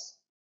objects.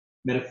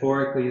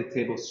 Metaphorically, the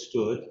table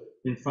stood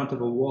in front of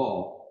a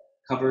wall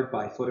covered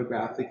by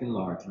photographic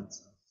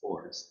enlargements of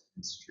forest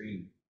and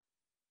stream.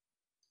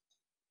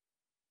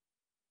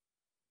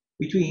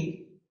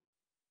 Between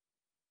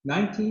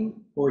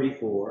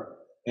 1944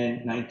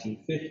 and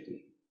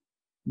 1950,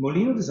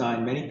 Mollino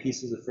designed many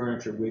pieces of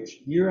furniture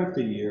which, year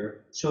after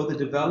year, show the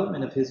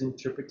development of his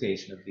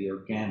interpretation of the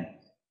organic.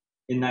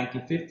 In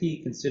 1950,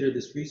 he considered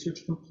this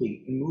research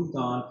complete and moved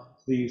on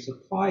to the use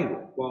of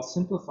plywood while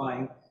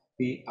simplifying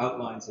the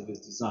outlines of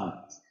his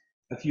designs.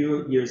 A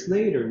few years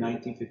later, in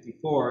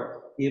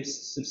 1954, he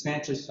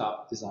substantially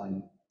stopped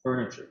designing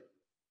furniture.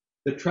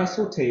 The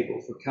trestle table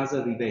for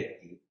Casa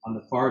Rivetti on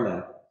the far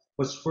left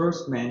was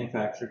first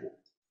manufactured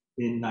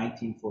in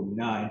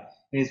 1949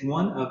 and is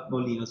one of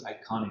Mollino's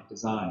iconic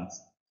designs.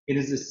 It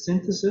is a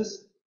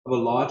synthesis of a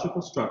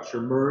logical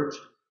structure merged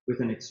with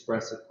an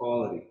expressive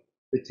quality.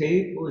 The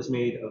table is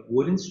made of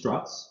wooden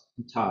struts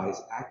and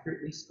ties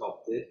accurately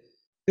sculpted,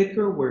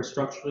 thicker where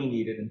structurally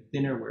needed and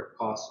thinner where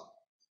possible,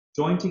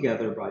 joined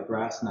together by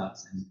brass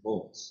nuts and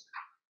bolts.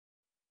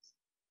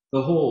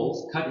 The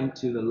holes cut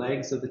into the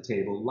legs of the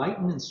table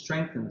lighten and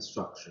strengthen the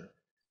structure,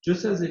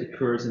 just as it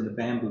occurs in the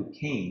bamboo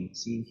cane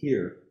seen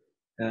here,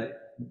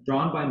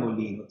 drawn by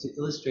Mollino to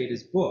illustrate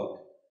his book,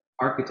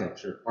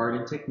 Architecture, Art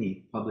and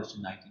Technique, published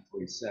in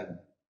 1947.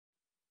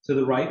 To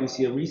the right, we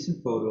see a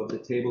recent photo of the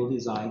table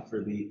designed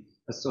for the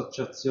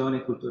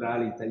Associazione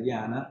Culturale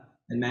Italiana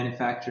and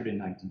manufactured in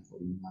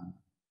 1949.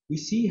 We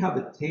see how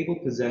the table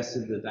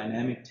possesses the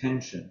dynamic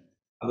tension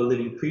of a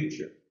living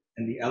creature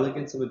and the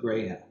elegance of a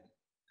greyhound,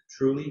 a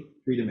truly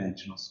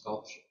three-dimensional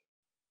sculpture.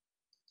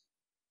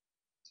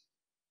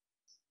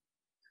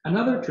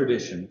 Another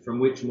tradition from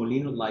which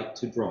Mollino liked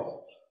to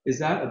draw is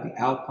that of the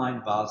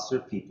Alpine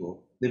valser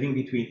people living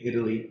between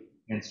Italy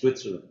and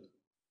Switzerland.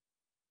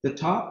 The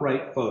top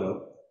right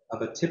photo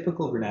of a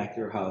typical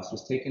vernacular house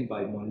was taken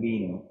by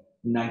Mollino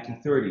in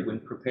 1930 when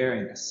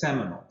preparing a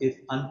seminal, if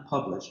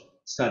unpublished,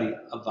 study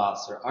of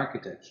valser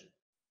architecture.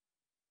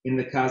 In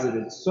the Casa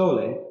del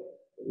Sole,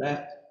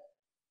 left,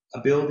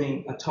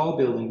 a tall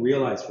building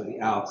realized for the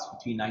Alps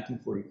between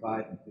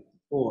 1945 and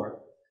 54,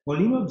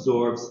 Mollino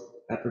absorbs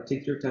that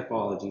particular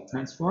typology,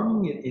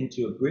 transforming it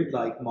into a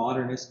grid-like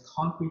modernist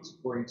concrete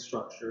supporting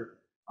structure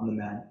on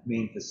the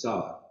main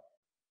facade.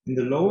 In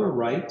the lower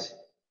right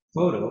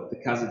photo,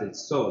 the Casa del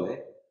Sole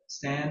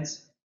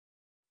stands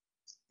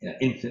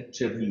in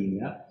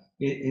Cervinia.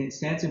 It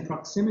stands in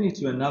proximity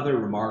to another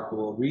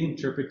remarkable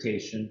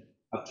reinterpretation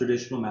of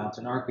traditional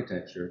mountain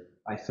architecture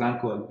by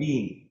Franco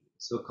Albini,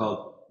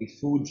 so-called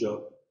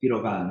Rifugio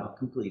Pirovano,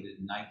 completed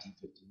in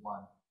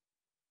 1951.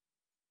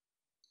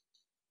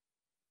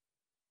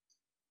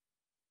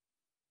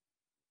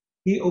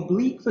 The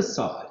oblique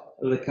facade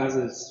of the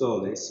Casa del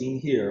Sole, seen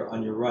here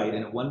on your right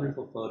in a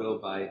wonderful photo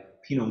by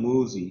Pino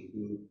Musi,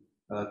 who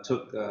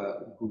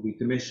we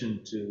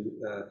commissioned to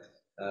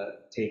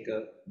take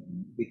the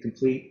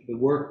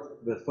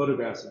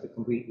photographs of the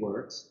complete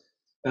works,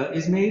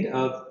 is made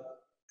of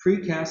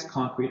precast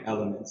concrete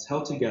elements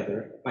held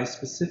together by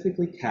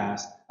specifically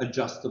cast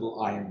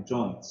adjustable iron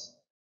joints.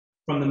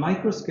 From the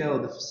micro scale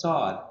of the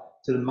facade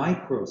to the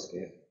macro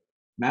scale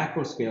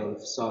of the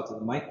facade to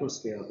the micro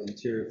scale of the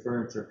interior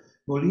furniture,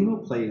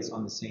 Mollino plays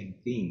on the same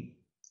theme.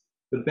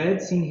 The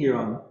bed seen here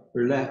on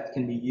your left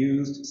can be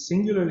used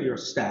singularly or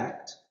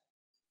stacked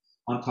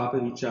on top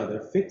of each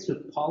other, fixed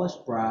with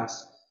polished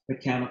brass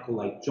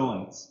mechanical-like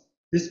joints.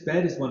 This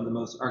bed is one of the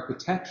most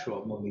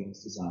architectural of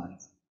Mollino's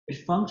designs.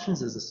 It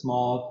functions as a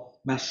small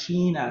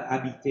machine à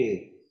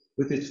habiter,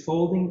 with its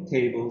folding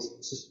tables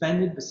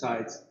suspended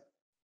besides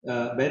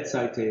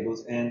bedside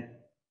tables and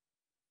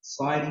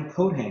sliding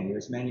coat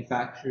hangers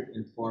manufactured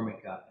in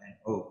formica and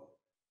oak.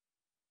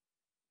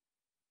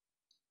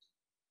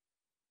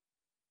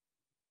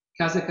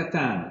 Casa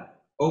Catania,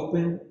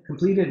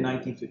 completed in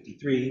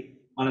 1953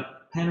 on a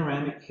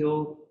panoramic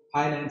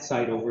highland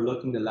site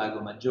overlooking the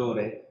Lago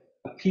Maggiore,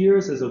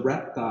 appears as a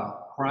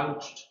reptile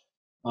crouched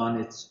on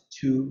its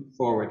two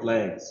forward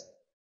legs.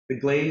 The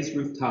glazed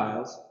roof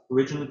tiles,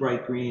 originally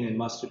bright green and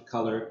mustard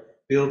color,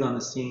 build on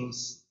the same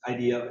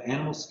idea of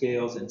animal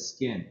scales and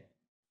skin.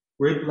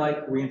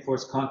 Rib-like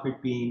reinforced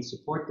concrete beams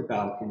support the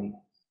balcony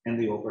and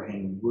the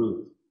overhanging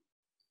roof.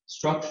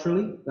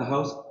 Structurally, the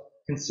house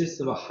consists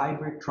of a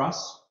hybrid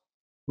truss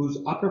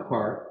whose upper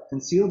part,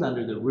 concealed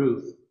under the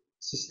roof,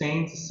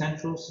 sustains the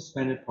central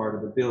suspended part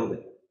of the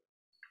building.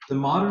 The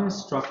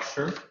modernist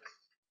structure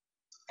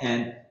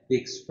and the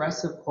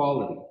expressive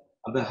quality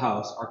of the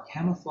house are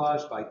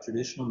camouflaged by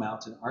traditional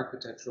mountain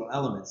architectural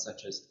elements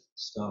such as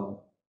stone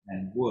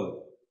and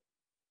wood.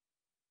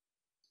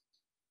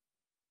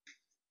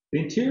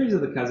 The interiors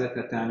of the Casa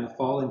Catania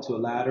fall into a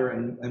latter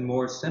and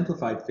more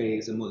simplified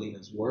phase of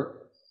Mollino's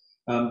work.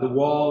 The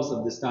walls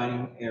of this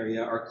dining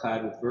area are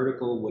clad with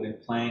vertical wooden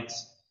planks,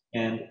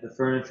 and the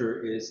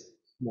furniture is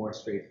more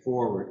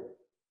straightforward.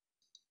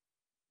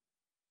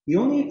 The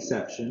only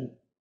exception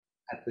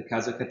at the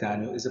Casa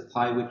Catania is a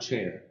plywood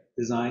chair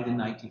designed in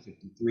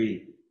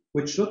 1953,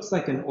 which looks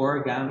like an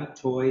origami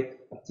toy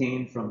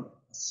obtained from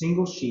a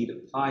single sheet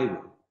of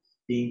plywood,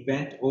 being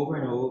bent over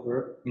and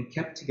over and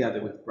kept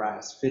together with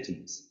brass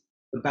fittings.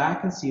 The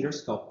back and seat are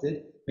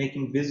sculpted,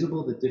 making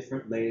visible the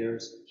different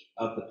layers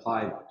of the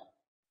plywood.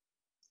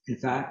 In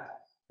fact,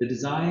 the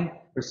design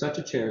for such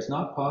a chair is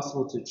not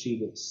possible to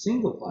achieve with a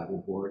single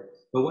plywood board,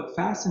 but what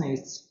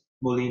fascinates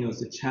Mollino is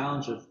the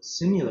challenge of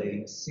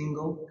simulating a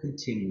single,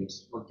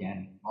 continuous,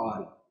 organic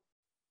body.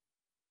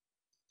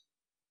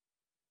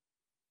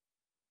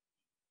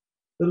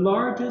 The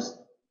largest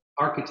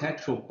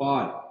architectural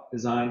body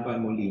designed by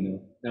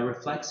Mollino that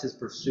reflects his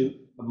pursuit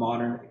of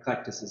modern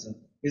eclecticism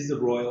is the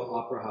Royal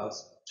Opera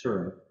House,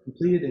 Turin,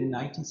 completed in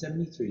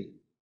 1973,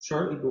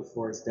 shortly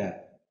before his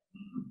death.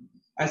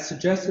 As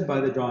suggested by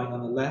the drawing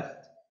on the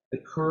left, the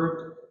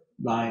curved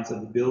lines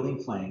of the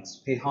building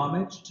flanks pay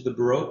homage to the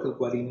Baroque of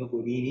Guarino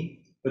Guarini,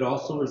 but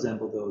also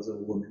resemble those of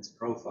a woman's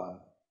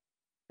profile.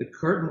 The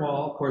curtain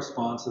wall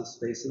corresponds to the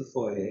space of the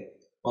foyer,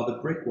 while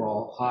the brick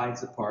wall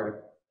hides the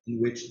part in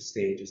which the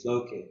stage is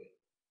located.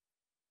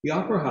 The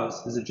Opera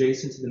House is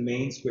adjacent to the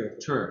main square of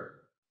Turin,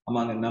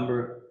 among a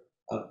number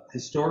of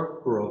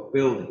historic Baroque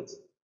buildings.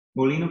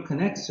 Mollino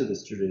connects to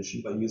this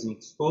tradition by using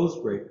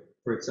exposed brick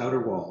for its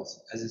outer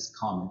walls, as is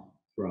common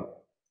throughout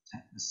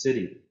the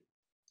city.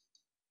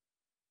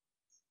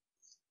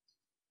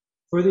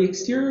 For the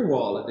exterior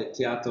wall of the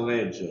Teatro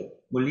Regio,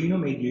 Mollino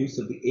made use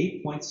of the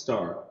 8-point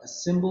star, a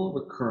symbol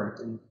recurrent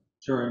in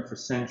Turin for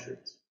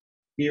centuries.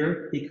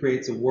 Here, he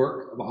creates a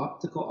work of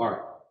optical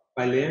art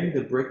by layering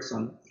the bricks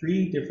on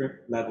 3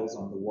 different levels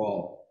on the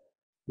wall.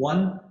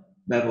 One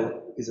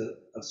level is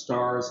of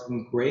stars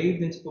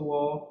engraved into the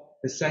wall,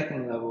 the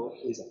second level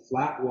is a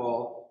flat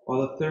wall,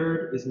 while the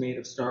third is made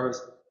of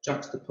stars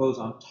juxtaposed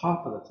on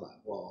top of the flat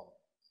wall.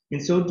 In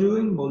so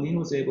doing, Mollino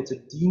was able to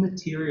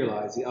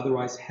dematerialize the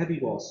otherwise heavy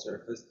wall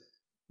surface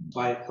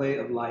by a play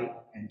of light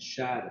and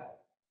shadow.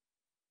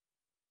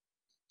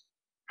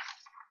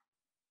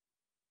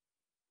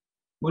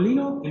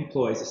 Mollino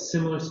employs a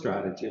similar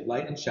strategy of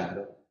light and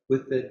shadow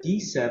with the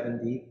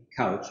D70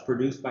 couch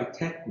produced by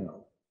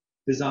Techno,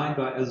 designed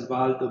by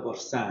Osvaldo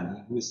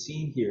Borsani, who is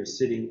seen here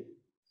sitting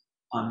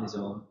on his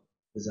own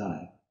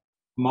design.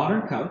 A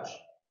modern couch,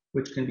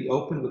 which can be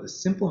opened with a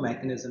simple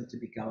mechanism to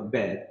become a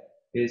bed,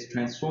 is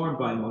transformed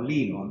by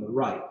Mollino on the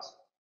right,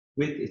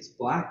 with its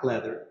black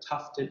leather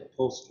tufted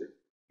upholstery,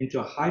 into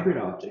a hybrid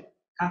object,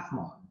 half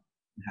modern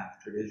and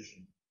half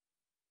traditional.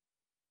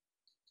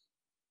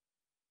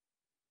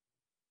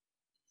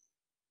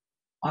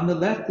 On the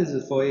left is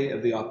the foyer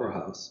of the Opera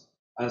House,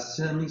 a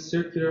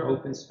semicircular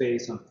open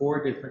space on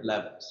 4 different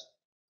levels.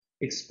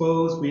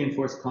 Exposed,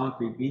 reinforced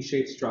concrete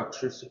V-shaped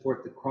structures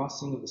support the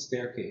crossing of the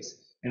staircase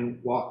and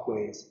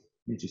walkways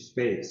into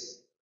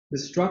space. The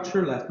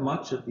structure left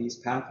much of these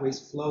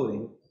pathways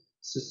floating,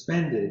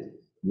 suspended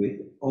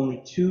with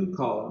only 2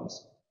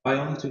 columns,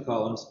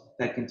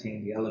 that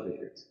contain the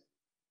elevators.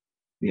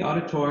 The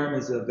auditorium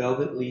is a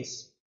velvety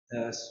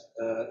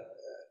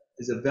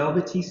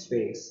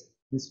space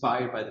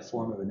inspired by the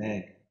form of an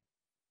egg.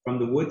 From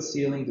the wood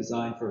ceiling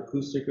designed for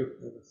acoustic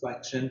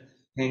reflection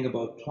hang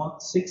about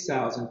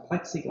 6,000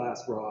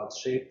 plexiglass rods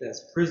shaped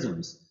as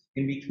prisms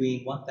in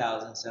between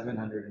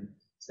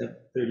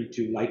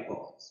 1,732 light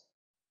bulbs.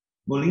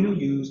 Mollino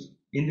used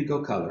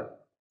indigo color, a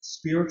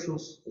spiritual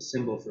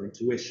symbol for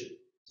intuition,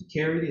 to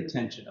carry the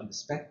attention of the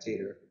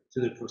spectator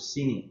to the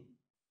proscenium,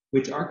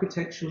 which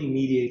architecturally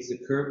mediates the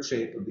curved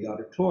shape of the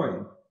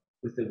auditorium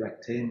with the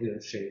rectangular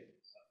shape of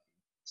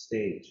the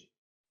stage.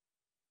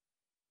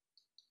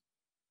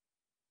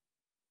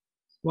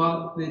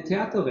 While the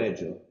Teatro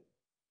Regio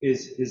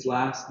is his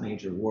last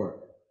major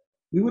work,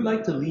 we would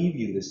like to leave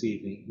you this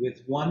evening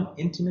with one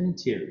intimate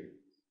interior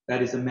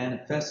that is a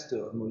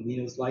manifesto of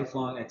Mollino's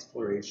lifelong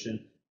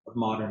exploration of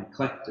modern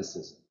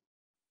eclecticism.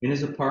 In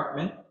his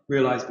apartment,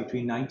 realized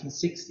between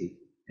 1960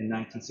 and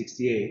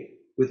 1968,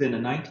 within a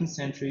 19th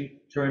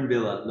century Turin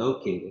villa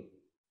located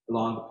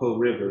along the Po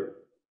River,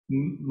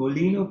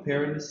 Mollino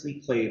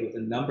perilously played with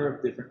a number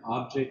of different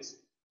objects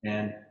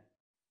and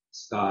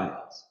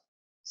styles.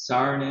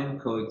 Sarnen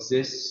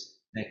coexists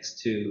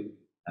next to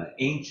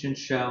ancient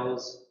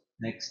shells,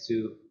 next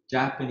to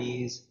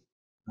Japanese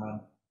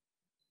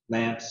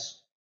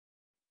lamps.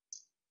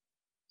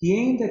 He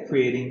aimed at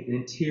creating an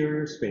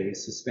interior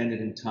space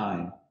suspended in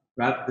time,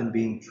 rather than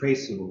being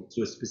traceable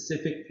to a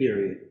specific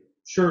period,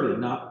 surely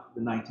not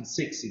the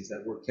 1960s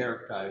that were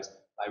characterized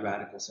by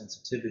radical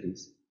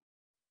sensitivities.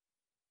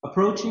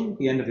 Approaching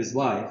the end of his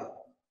life,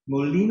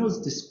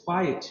 Mollino's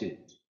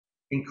disquietude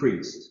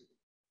increased.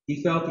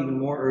 He felt even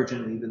more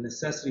urgently the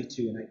necessity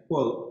to, and I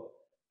quote,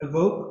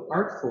 evoke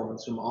art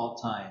forms from all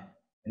time,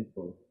 end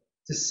quote,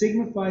 to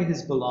signify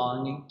his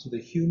belonging to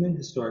the human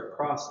historic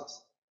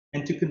process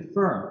and to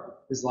confirm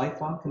his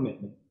lifelong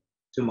commitment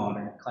to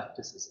modern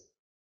eclecticism.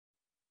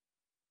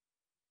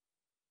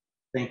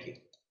 Thank you.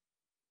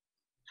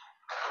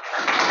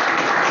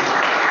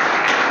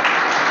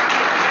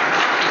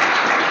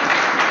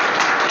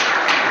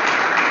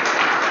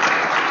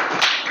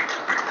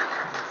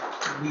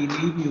 We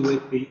leave you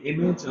with the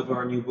image of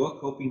our new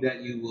book, hoping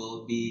that you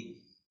will be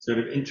sort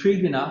of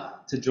intrigued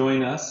enough to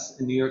join us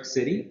in New York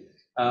City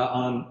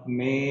on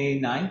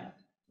May 9th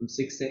from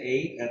 6 to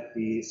 8 at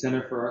the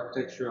Center for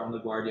Architecture on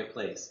LaGuardia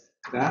Place.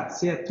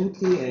 Grazie a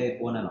tutti e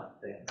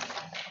buonanotte.